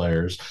college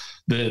players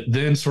that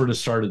then sort of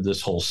started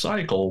this whole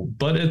cycle.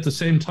 But at the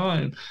same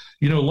time,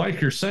 like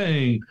you're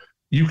saying,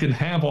 you can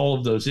have all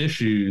of those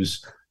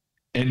issues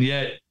and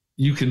yet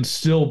you can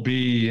still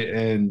be,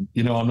 and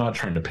I'm not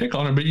trying to pick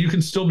on him, but you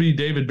can still be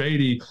David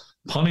Beatty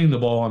punting the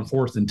ball on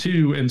 4th and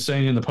 2 and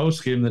saying in the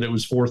post game that it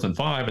was 4th and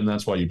 5 and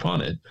that's why you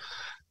punted.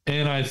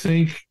 And I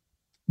think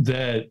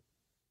that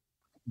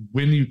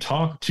when you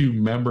talk to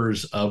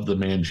members of the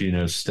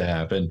Mangino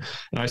staff, and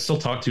I still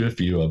talk to a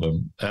few of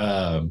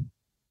them,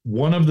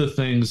 one of the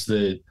things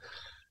that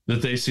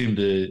they seem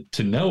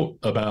to note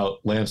about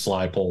Lance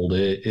Leipold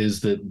is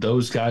that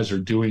those guys are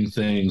doing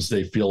things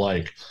they feel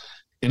like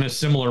in a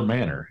similar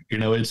manner.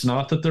 It's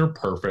not that they're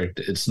perfect.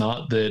 It's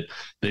not that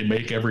they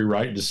make every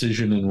right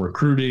decision in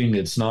recruiting.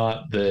 It's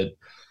not that,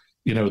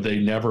 they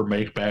never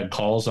make bad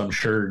calls. I'm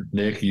sure,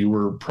 Nick, you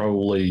were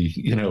probably,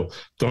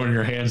 throwing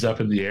your hands up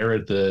in the air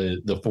at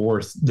the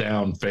 4th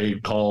down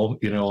fade call,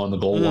 on the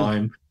goal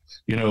line,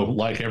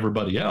 like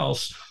everybody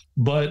else.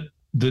 But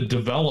the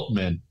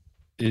development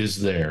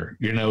is there,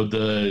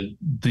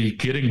 the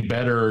getting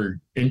better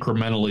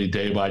incrementally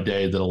day by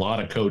day that a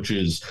lot of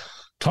coaches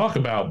talk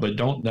about but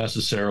don't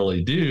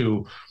necessarily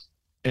do.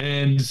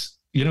 And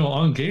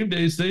on game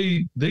days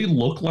they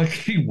look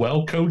like a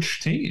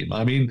well-coached team.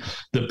 I mean,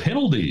 the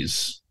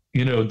penalties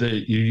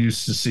that you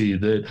used to see,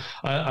 that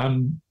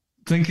I'm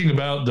thinking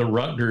about the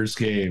Rutgers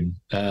game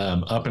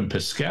up in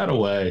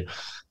Piscataway,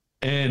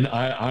 and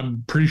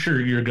I'm pretty sure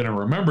you're going to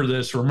remember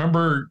this.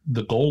 Remember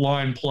the goal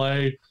line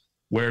play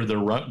where the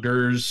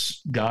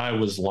Rutgers guy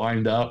was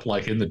lined up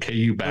like in the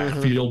KU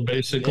backfield,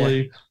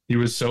 basically. Yeah. He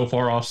was so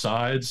far off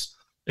sides,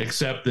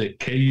 except that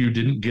KU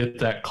didn't get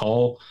that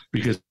call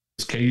because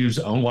KU's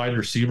own wide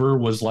receiver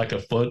was like a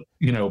foot,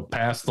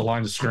 past the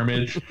line of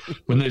scrimmage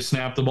when they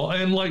snapped the ball.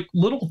 And like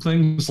little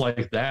things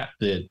like that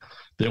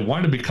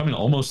wind up becoming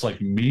almost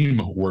like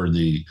meme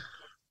worthy.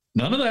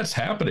 None of that's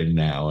happening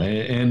now.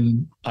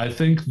 And I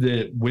think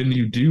that when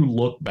you do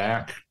look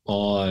back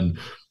on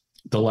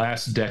the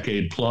last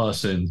decade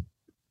plus, and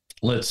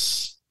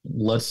let's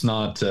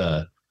not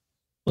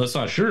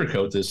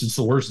sugarcoat this, it's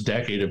the worst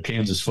decade of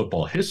Kansas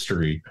football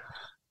history.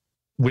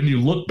 When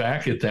you look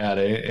back at that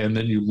and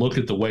then you look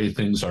at the way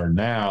things are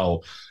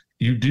now,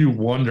 you do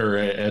wonder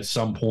at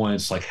some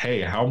points, like,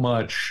 hey, how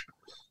much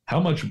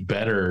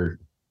better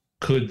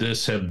could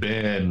this have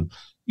been,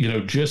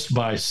 just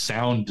by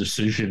sound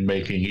decision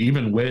making,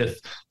 even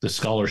with the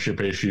scholarship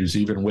issues,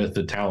 even with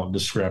the talent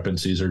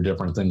discrepancies or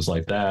different things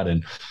like that.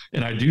 And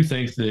I do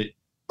think that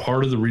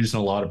part of the reason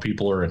a lot of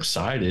people are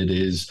excited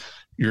is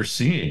you're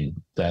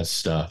seeing that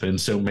stuff. And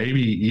so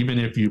maybe even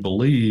if you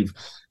believe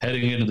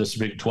heading into this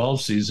Big 12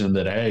 season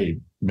that, hey,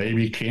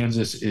 maybe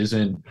Kansas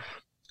isn't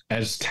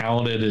as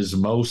talented as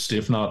most,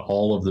 if not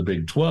all, of the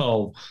Big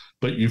 12,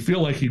 but you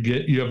feel like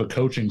you have a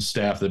coaching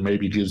staff that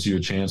maybe gives you a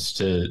chance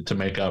to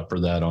make up for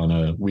that on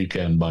a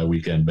weekend by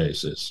weekend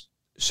basis.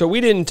 So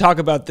we didn't talk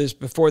about this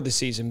before the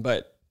season,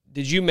 but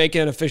did you make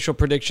an official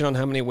prediction on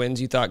how many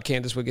wins you thought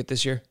Kansas would get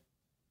this year?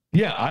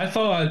 Yeah, I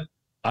thought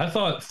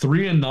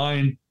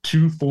 3-9,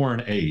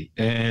 2-4-8,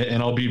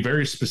 and I'll be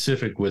very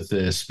specific with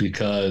this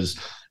because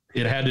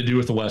it had to do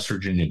with the West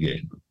Virginia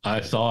game.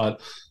 I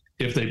thought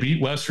if they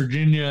beat West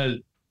Virginia,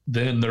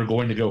 then they're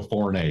going to go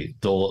 4-8.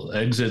 They'll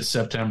exit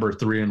September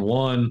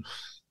 3-1,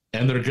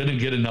 and they're going to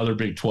get another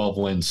Big 12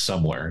 win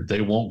somewhere.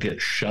 They won't get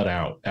shut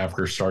out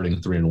after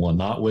starting 3-1,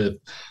 not with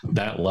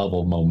that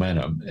level of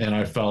momentum. And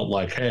I felt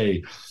like,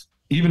 hey,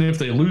 even if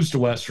they lose to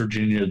West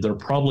Virginia, they're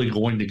probably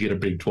going to get a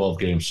Big 12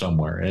 game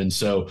somewhere. And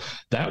so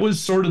that was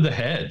sort of the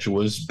hedge,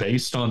 was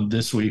based on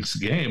this week's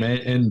game.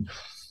 And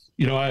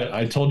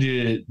I told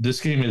you this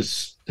game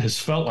has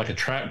felt like a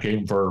trap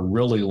game for a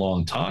really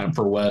long time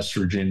for West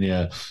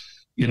Virginia.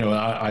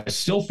 I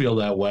still feel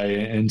that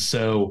way. And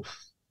so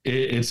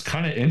it's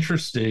kind of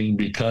interesting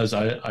because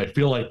I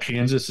feel like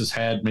Kansas has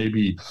had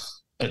maybe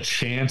a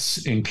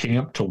chance in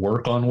camp to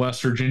work on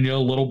West Virginia a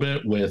little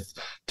bit, with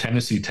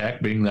Tennessee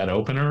Tech being that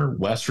opener.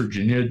 West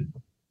Virginia,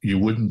 you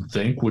wouldn't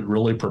think would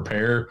really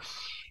prepare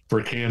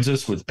for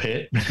Kansas with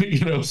Pitt,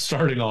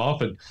 starting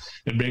off and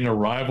being a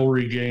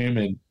rivalry game,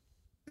 and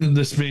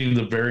this being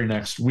the very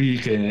next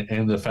week.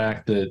 And the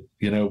fact that,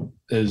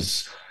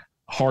 as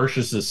harsh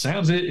as this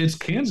sounds, it's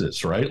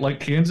Kansas, right?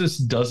 Like, Kansas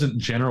doesn't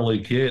generally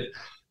get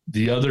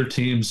the other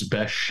team's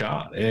best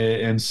shot.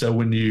 And so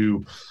when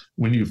you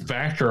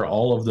factor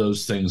all of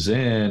those things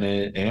in,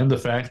 and the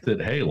fact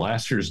that, hey,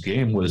 last year's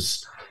game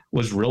was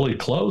really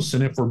close,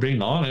 and if we're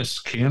being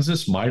honest,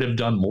 Kansas might have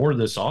done more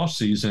this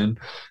offseason,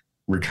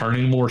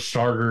 returning more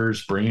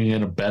starters, bringing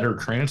in a better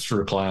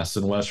transfer class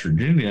than West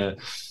Virginia,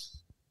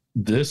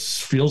 this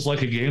feels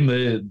like a game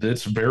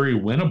that's very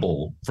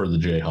winnable for the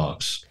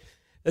Jayhawks.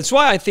 That's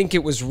why I think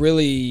it's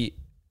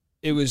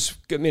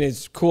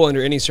cool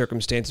under any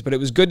circumstances, but it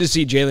was good to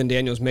see Jalen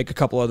Daniels make a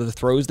couple other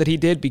throws that he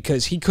did,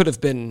 because he could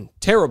have been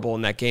terrible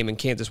in that game and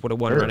Kansas would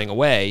have won running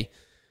away.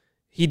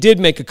 He did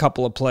make a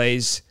couple of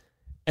plays,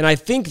 and I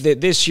think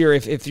that this year,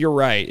 if you're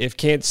right, if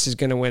Kansas is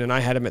going to win, and I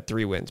had them at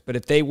 3 wins, but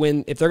if they're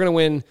going to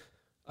win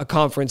a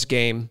conference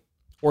game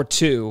or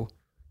 2,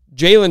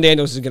 Jalen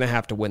Daniels is going to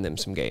have to win them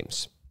some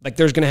games. Like,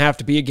 there's going to have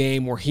to be a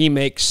game where he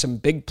makes some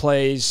big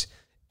plays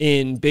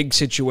in big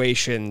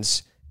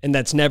situations, and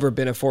that's never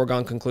been a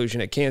foregone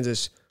conclusion at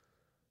Kansas.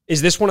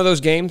 Is this one of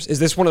those games? Is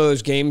this one of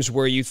those games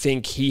where you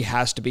think he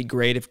has to be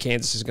great if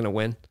Kansas is going to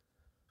win?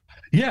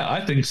 Yeah,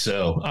 I think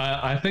so.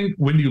 I think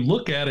when you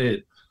look at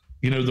it,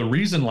 the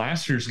reason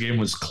last year's game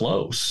was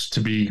close,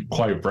 to be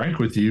quite frank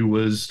with you,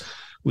 was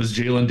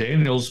Jalen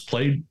Daniels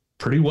played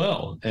pretty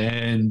well,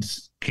 and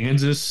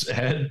Kansas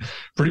had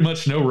pretty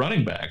much no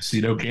running backs.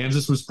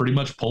 Kansas was pretty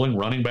much pulling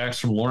running backs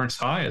from Lawrence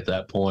High at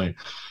that point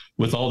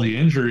with all the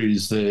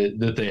injuries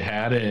that they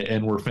had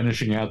and were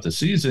finishing out the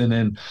season.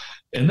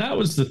 And that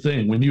was the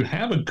thing. When you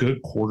have a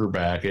good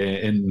quarterback,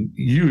 and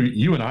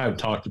you and I have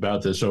talked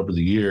about this over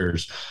the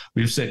years,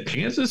 we've said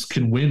Kansas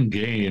can win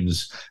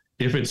games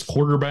if its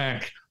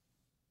quarterback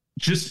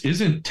just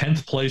isn't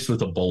 10th place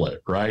with a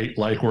bullet, right?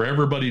 Like where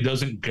everybody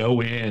doesn't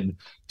go in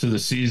to the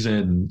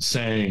season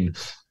saying,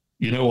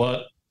 you know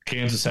what,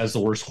 Kansas has the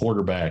worst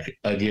quarterback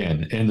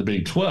again in the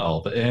Big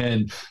 12.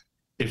 And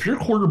if your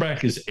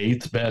quarterback is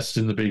 8th best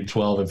in the Big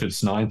 12, if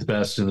it's 9th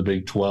best in the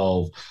Big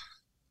 12,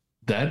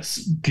 that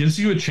gives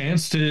you a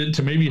chance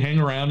to maybe hang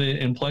around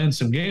and play in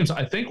some games.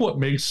 I think what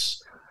makes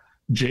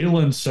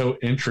Jalen so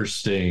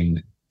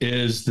interesting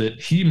is that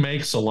he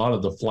makes a lot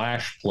of the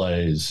flash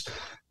plays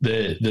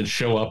that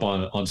show up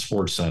on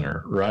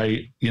SportsCenter,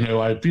 right?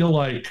 I feel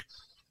like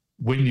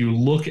when you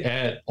look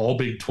at all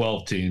Big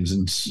 12 teams,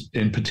 and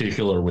in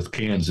particular with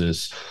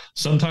Kansas,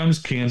 sometimes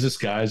Kansas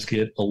guys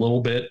get a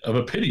little bit of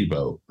a pity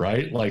vote,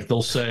 right? Like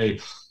they'll say,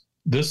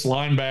 this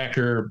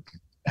linebacker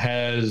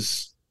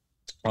has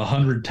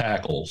 100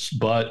 tackles,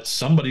 but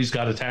somebody's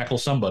got to tackle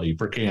somebody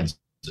for Kansas.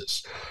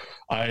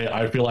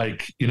 I feel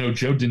like,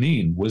 Joe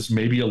Dineen was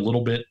maybe a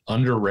little bit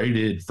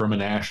underrated from a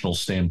national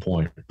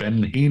standpoint.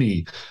 Ben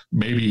Heaney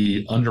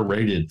maybe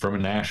underrated from a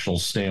national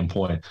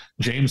standpoint.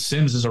 James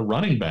Sims is a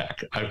running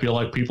back. I feel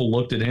like people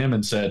looked at him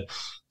and said,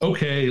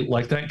 okay,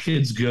 like that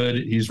kid's good.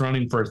 He's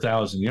running for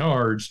 1,000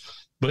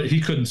 yards, but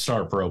he couldn't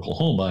start for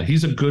Oklahoma.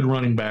 He's a good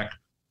running back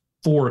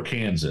for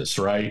Kansas,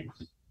 right?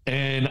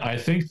 And I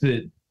think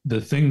that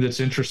the thing that's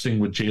interesting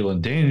with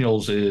Jalen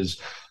Daniels is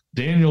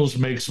Daniels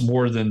makes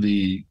more than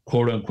the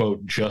quote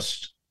unquote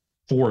just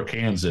for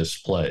Kansas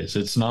plays.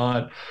 It's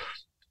not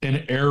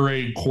an air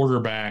raid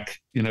quarterback,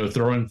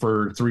 throwing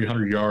for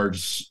 300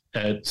 yards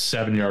at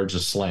 7 yards a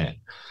slant.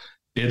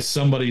 It's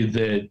somebody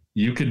that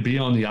you could be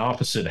on the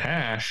opposite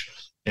hash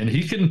and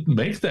he can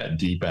make that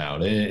deep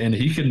out and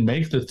he can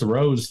make the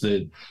throws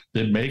that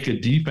make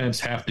a defense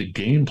have to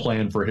game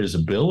plan for his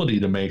ability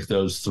to make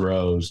those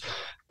throws.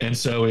 And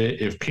so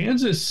if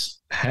Kansas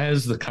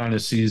has the kind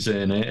of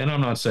season, and I'm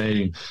not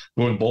saying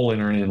going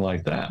bowling or anything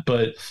like that,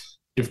 but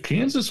if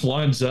Kansas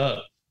winds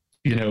up,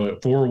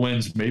 at 4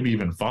 wins, maybe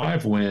even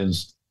 5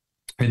 wins,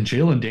 and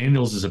Jalen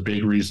Daniels is a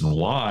big reason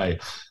why,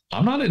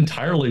 I'm not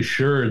entirely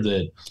sure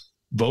that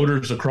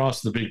voters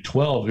across the Big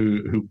 12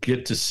 who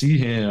get to see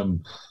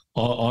him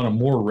on a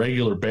more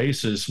regular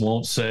basis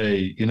won't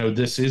say,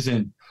 this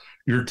isn't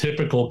your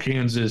typical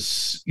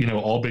Kansas,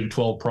 all Big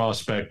 12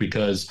 prospect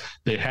because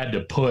they had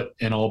to put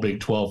an all Big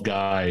 12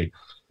 guy,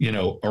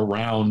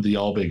 around the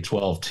all Big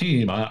 12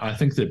 team. I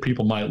think that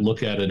people might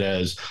look at it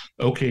as,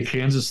 okay,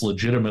 Kansas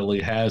legitimately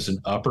has an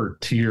upper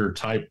tier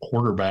type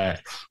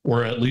quarterback,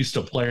 or at least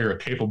a player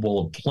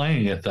capable of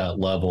playing at that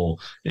level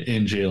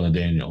in Jalen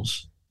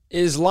Daniels.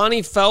 Is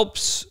Lonnie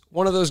Phelps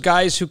one of those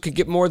guys who could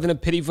get more than a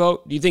pity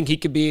vote? Do you think he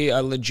could be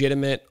a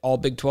legitimate all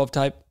Big 12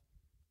 type?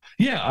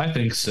 Yeah, I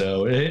think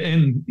so.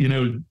 And,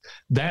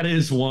 that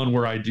is one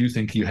where I do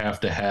think you have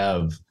to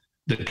have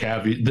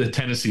the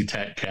Tennessee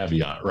Tech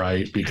caveat,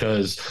 right?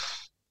 Because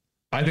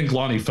I think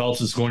Lonnie Phelps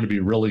is going to be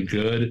really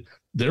good.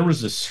 There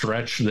was a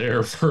stretch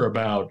there for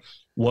about,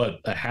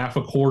 a half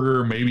a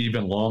quarter, maybe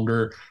even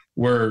longer,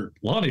 where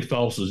Lonnie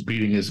Phelps was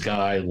beating his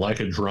guy like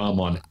a drum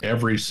on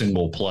every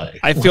single play.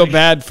 I feel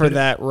bad for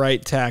that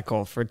right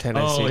tackle for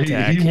Tennessee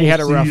Tech. He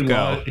had a rough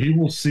go. He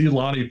will see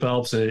Lonnie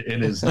Phelps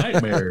in his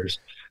nightmares.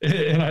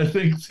 And I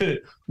think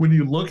that when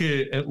you look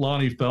at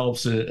Lonnie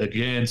Phelps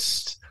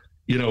against,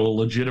 a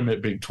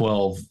legitimate Big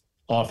 12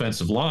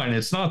 offensive line,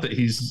 it's not that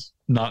he's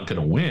not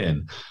going to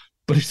win,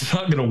 but he's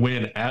not going to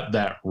win at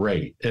that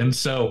rate. And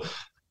so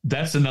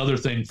that's another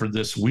thing for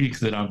this week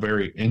that I'm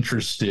very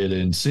interested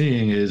in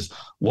seeing is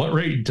what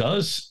rate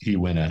does he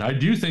win at? I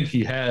do think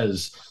he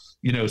has,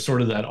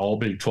 sort of that all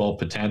Big 12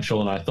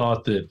 potential. And I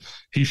thought that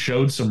he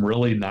showed some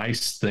really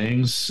nice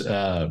things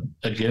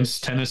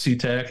against Tennessee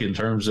Tech in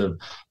terms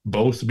of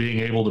both being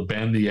able to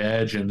bend the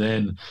edge and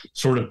then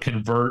sort of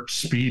convert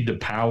speed to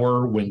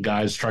power when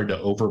guys tried to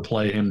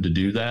overplay him to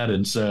do that.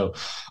 And so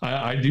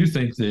I do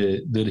think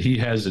that he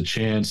has a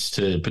chance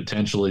to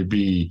potentially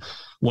be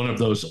one of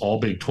those all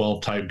Big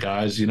 12 type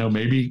guys,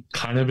 maybe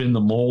kind of in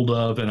the mold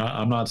of, and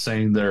I'm not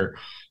saying they're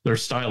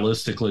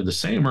stylistically the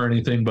same or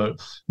anything, but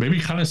maybe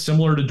kind of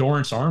similar to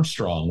Dorrance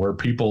Armstrong, where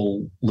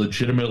people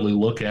legitimately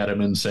look at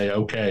him and say,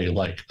 okay,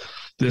 like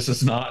this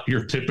is not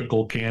your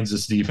typical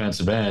Kansas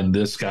defensive end.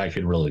 This guy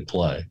can really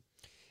play.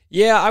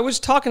 Yeah, I was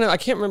talking to, I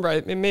can't remember,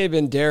 it may have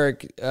been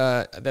Derek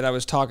that I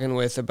was talking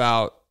with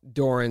about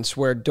Dorrance,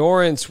 where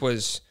Dorrance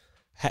was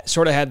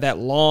sort of had that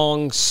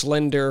long,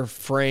 slender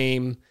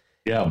frame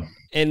Yeah.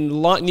 And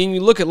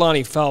you look at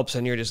Lonnie Phelps,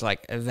 and you're just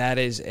like, that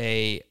is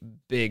a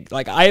big.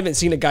 Like, I haven't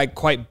seen a guy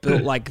quite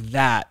built like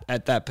that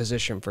at that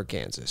position for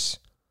Kansas.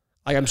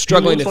 Like, I'm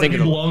struggling to think he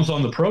belongs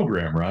on the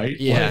program, right?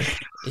 Yeah,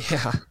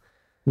 yeah.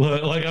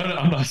 Like,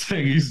 I'm not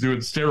saying he's doing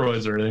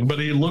steroids or anything, but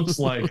he looks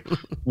like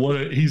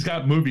he's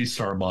got movie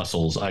star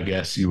muscles, I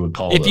guess you would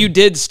call it. If you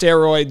did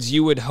steroids,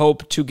 you would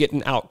hope to get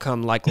an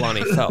outcome like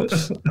Lonnie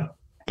Phelps.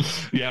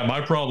 Yeah,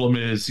 my problem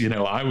is,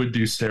 I would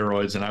do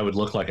steroids and I would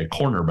look like a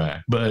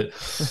cornerback, but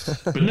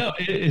no,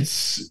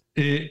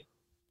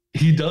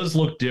 he does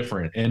look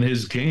different, and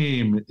his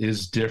game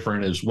is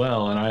different as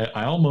well. And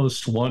I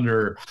almost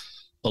wonder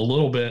a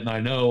little bit, and I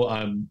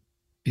know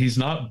he's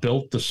not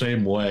built the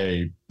same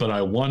way, but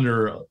I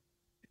wonder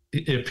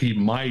if he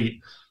might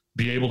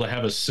be able to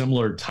have a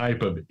similar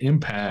type of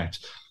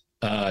impact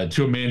to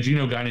a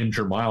Mangino guy named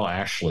Jermile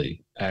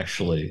Ashley,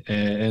 actually.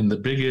 And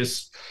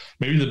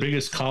maybe the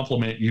biggest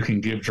compliment you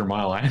can give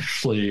Jermile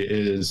Ashley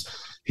is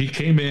he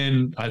came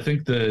in, I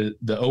think the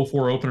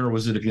 0-4 opener,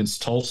 was it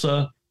against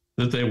Tulsa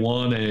that they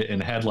won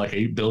and had like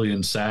 8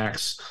 billion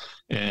sacks,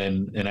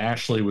 and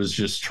Ashley was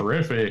just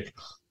terrific.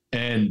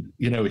 And,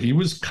 he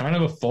was kind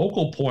of a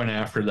focal point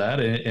after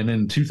that. And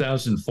in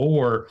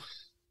 2004,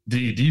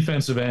 the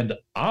defensive end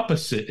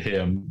opposite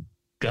him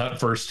got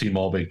first team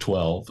All Big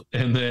 12.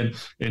 And then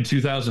in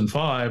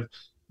 2005,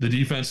 the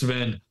defensive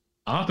end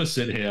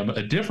opposite him,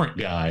 a different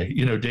guy,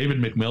 David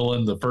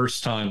McMillan the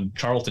first time,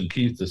 Charlton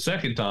Keith the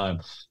second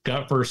time,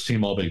 got first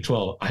team All Big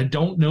 12. I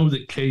don't know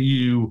that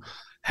KU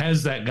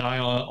has that guy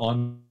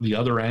on the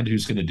other end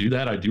who's going to do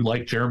that. I do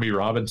like Jeremy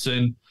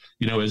Robinson,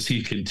 as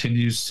he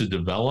continues to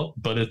develop.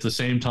 But at the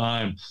same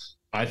time,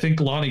 I think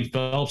Lonnie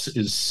Phelps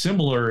is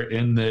similar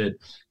in that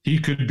he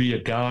could be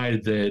a guy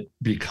that,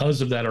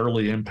 because of that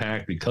early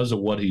impact, because of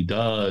what he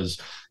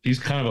does, he's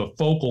kind of a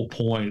focal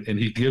point, and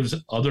he gives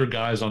other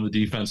guys on the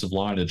defensive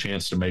line a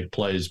chance to make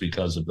plays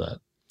because of that.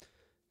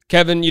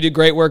 Kevin, you did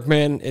great work,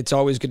 man. It's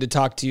always good to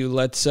talk to you.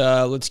 Let's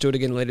do it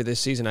again later this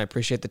season. I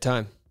appreciate the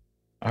time.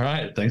 All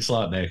right. Thanks a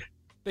lot, Nick.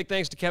 Big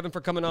thanks to Kevin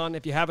for coming on.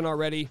 If you haven't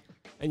already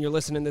and you're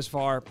listening this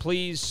far,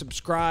 please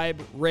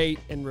subscribe, rate,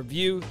 and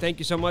review. Thank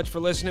you so much for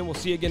listening. We'll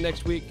see you again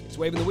next week. It's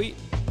Waving the Wheat.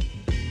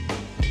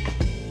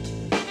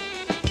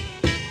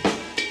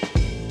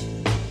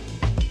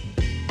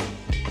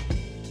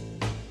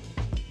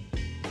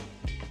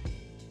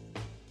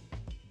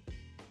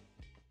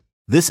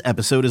 This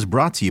episode is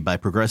brought to you by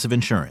Progressive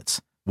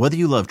Insurance. Whether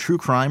you love true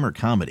crime or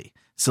comedy,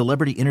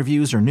 celebrity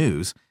interviews or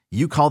news,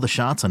 you call the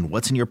shots on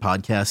what's in your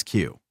podcast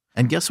queue.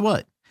 And guess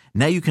what?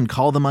 Now you can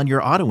call them on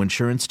your auto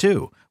insurance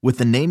too with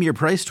the Name Your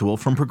Price tool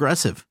from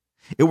Progressive.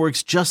 It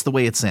works just the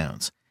way it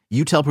sounds.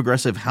 You tell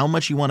Progressive how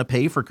much you want to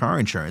pay for car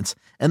insurance,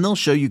 and they'll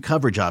show you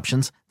coverage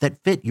options that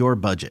fit your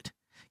budget.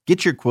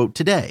 Get your quote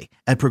today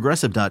at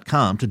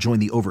Progressive.com to join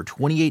the over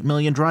 28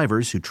 million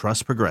drivers who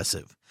trust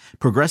Progressive.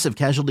 Progressive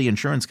Casualty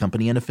Insurance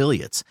Company and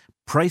Affiliates.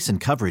 Price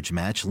and coverage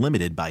match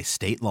limited by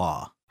state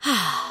law.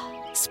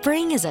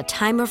 Spring is a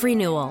time of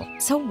renewal,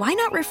 so why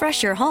not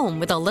refresh your home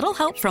with a little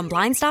help from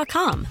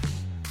Blinds.com?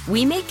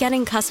 We make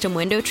getting custom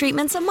window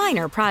treatments a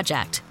minor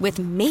project with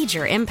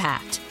major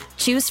impact.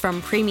 Choose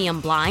from premium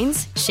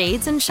blinds,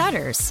 shades, and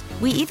shutters.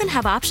 We even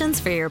have options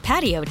for your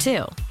patio,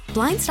 too.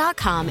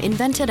 Blinds.com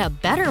invented a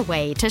better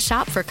way to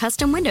shop for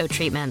custom window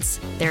treatments.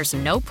 There's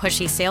no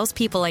pushy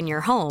salespeople in your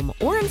home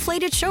or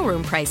inflated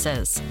showroom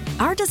prices.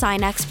 Our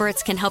design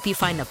experts can help you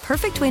find the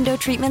perfect window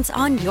treatments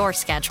on your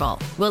schedule.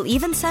 We'll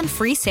even send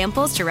free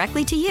samples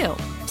directly to you.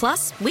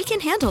 Plus, we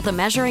can handle the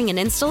measuring and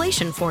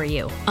installation for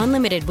you.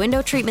 Unlimited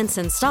window treatments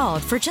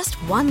installed for just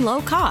one low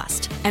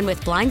cost. And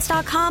with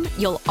Blinds.com,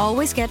 you'll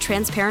always get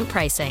transparent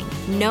pricing.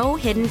 No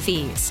hidden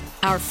fees.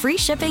 Our free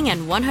shipping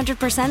and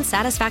 100%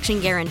 satisfaction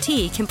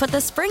guarantee can put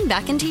the spring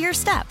back into your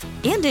step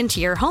and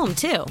into your home,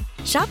 too.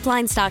 Shop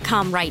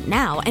Blinds.com right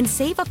now and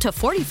save up to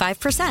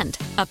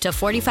 45%. Up to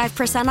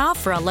 45% off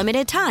for a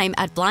limited time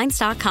at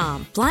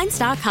Blinds.com.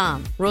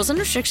 Blinds.com. Rules and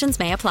restrictions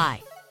may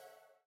apply.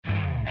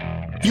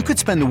 You could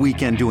spend the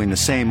weekend doing the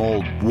same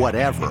old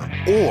whatever,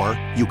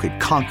 or you could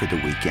conquer the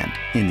weekend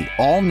in the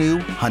all-new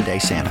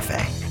Hyundai Santa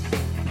Fe.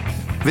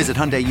 Visit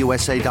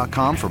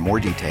HyundaiUSA.com for more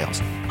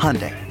details.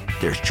 Hyundai,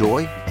 there's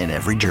joy in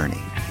every journey.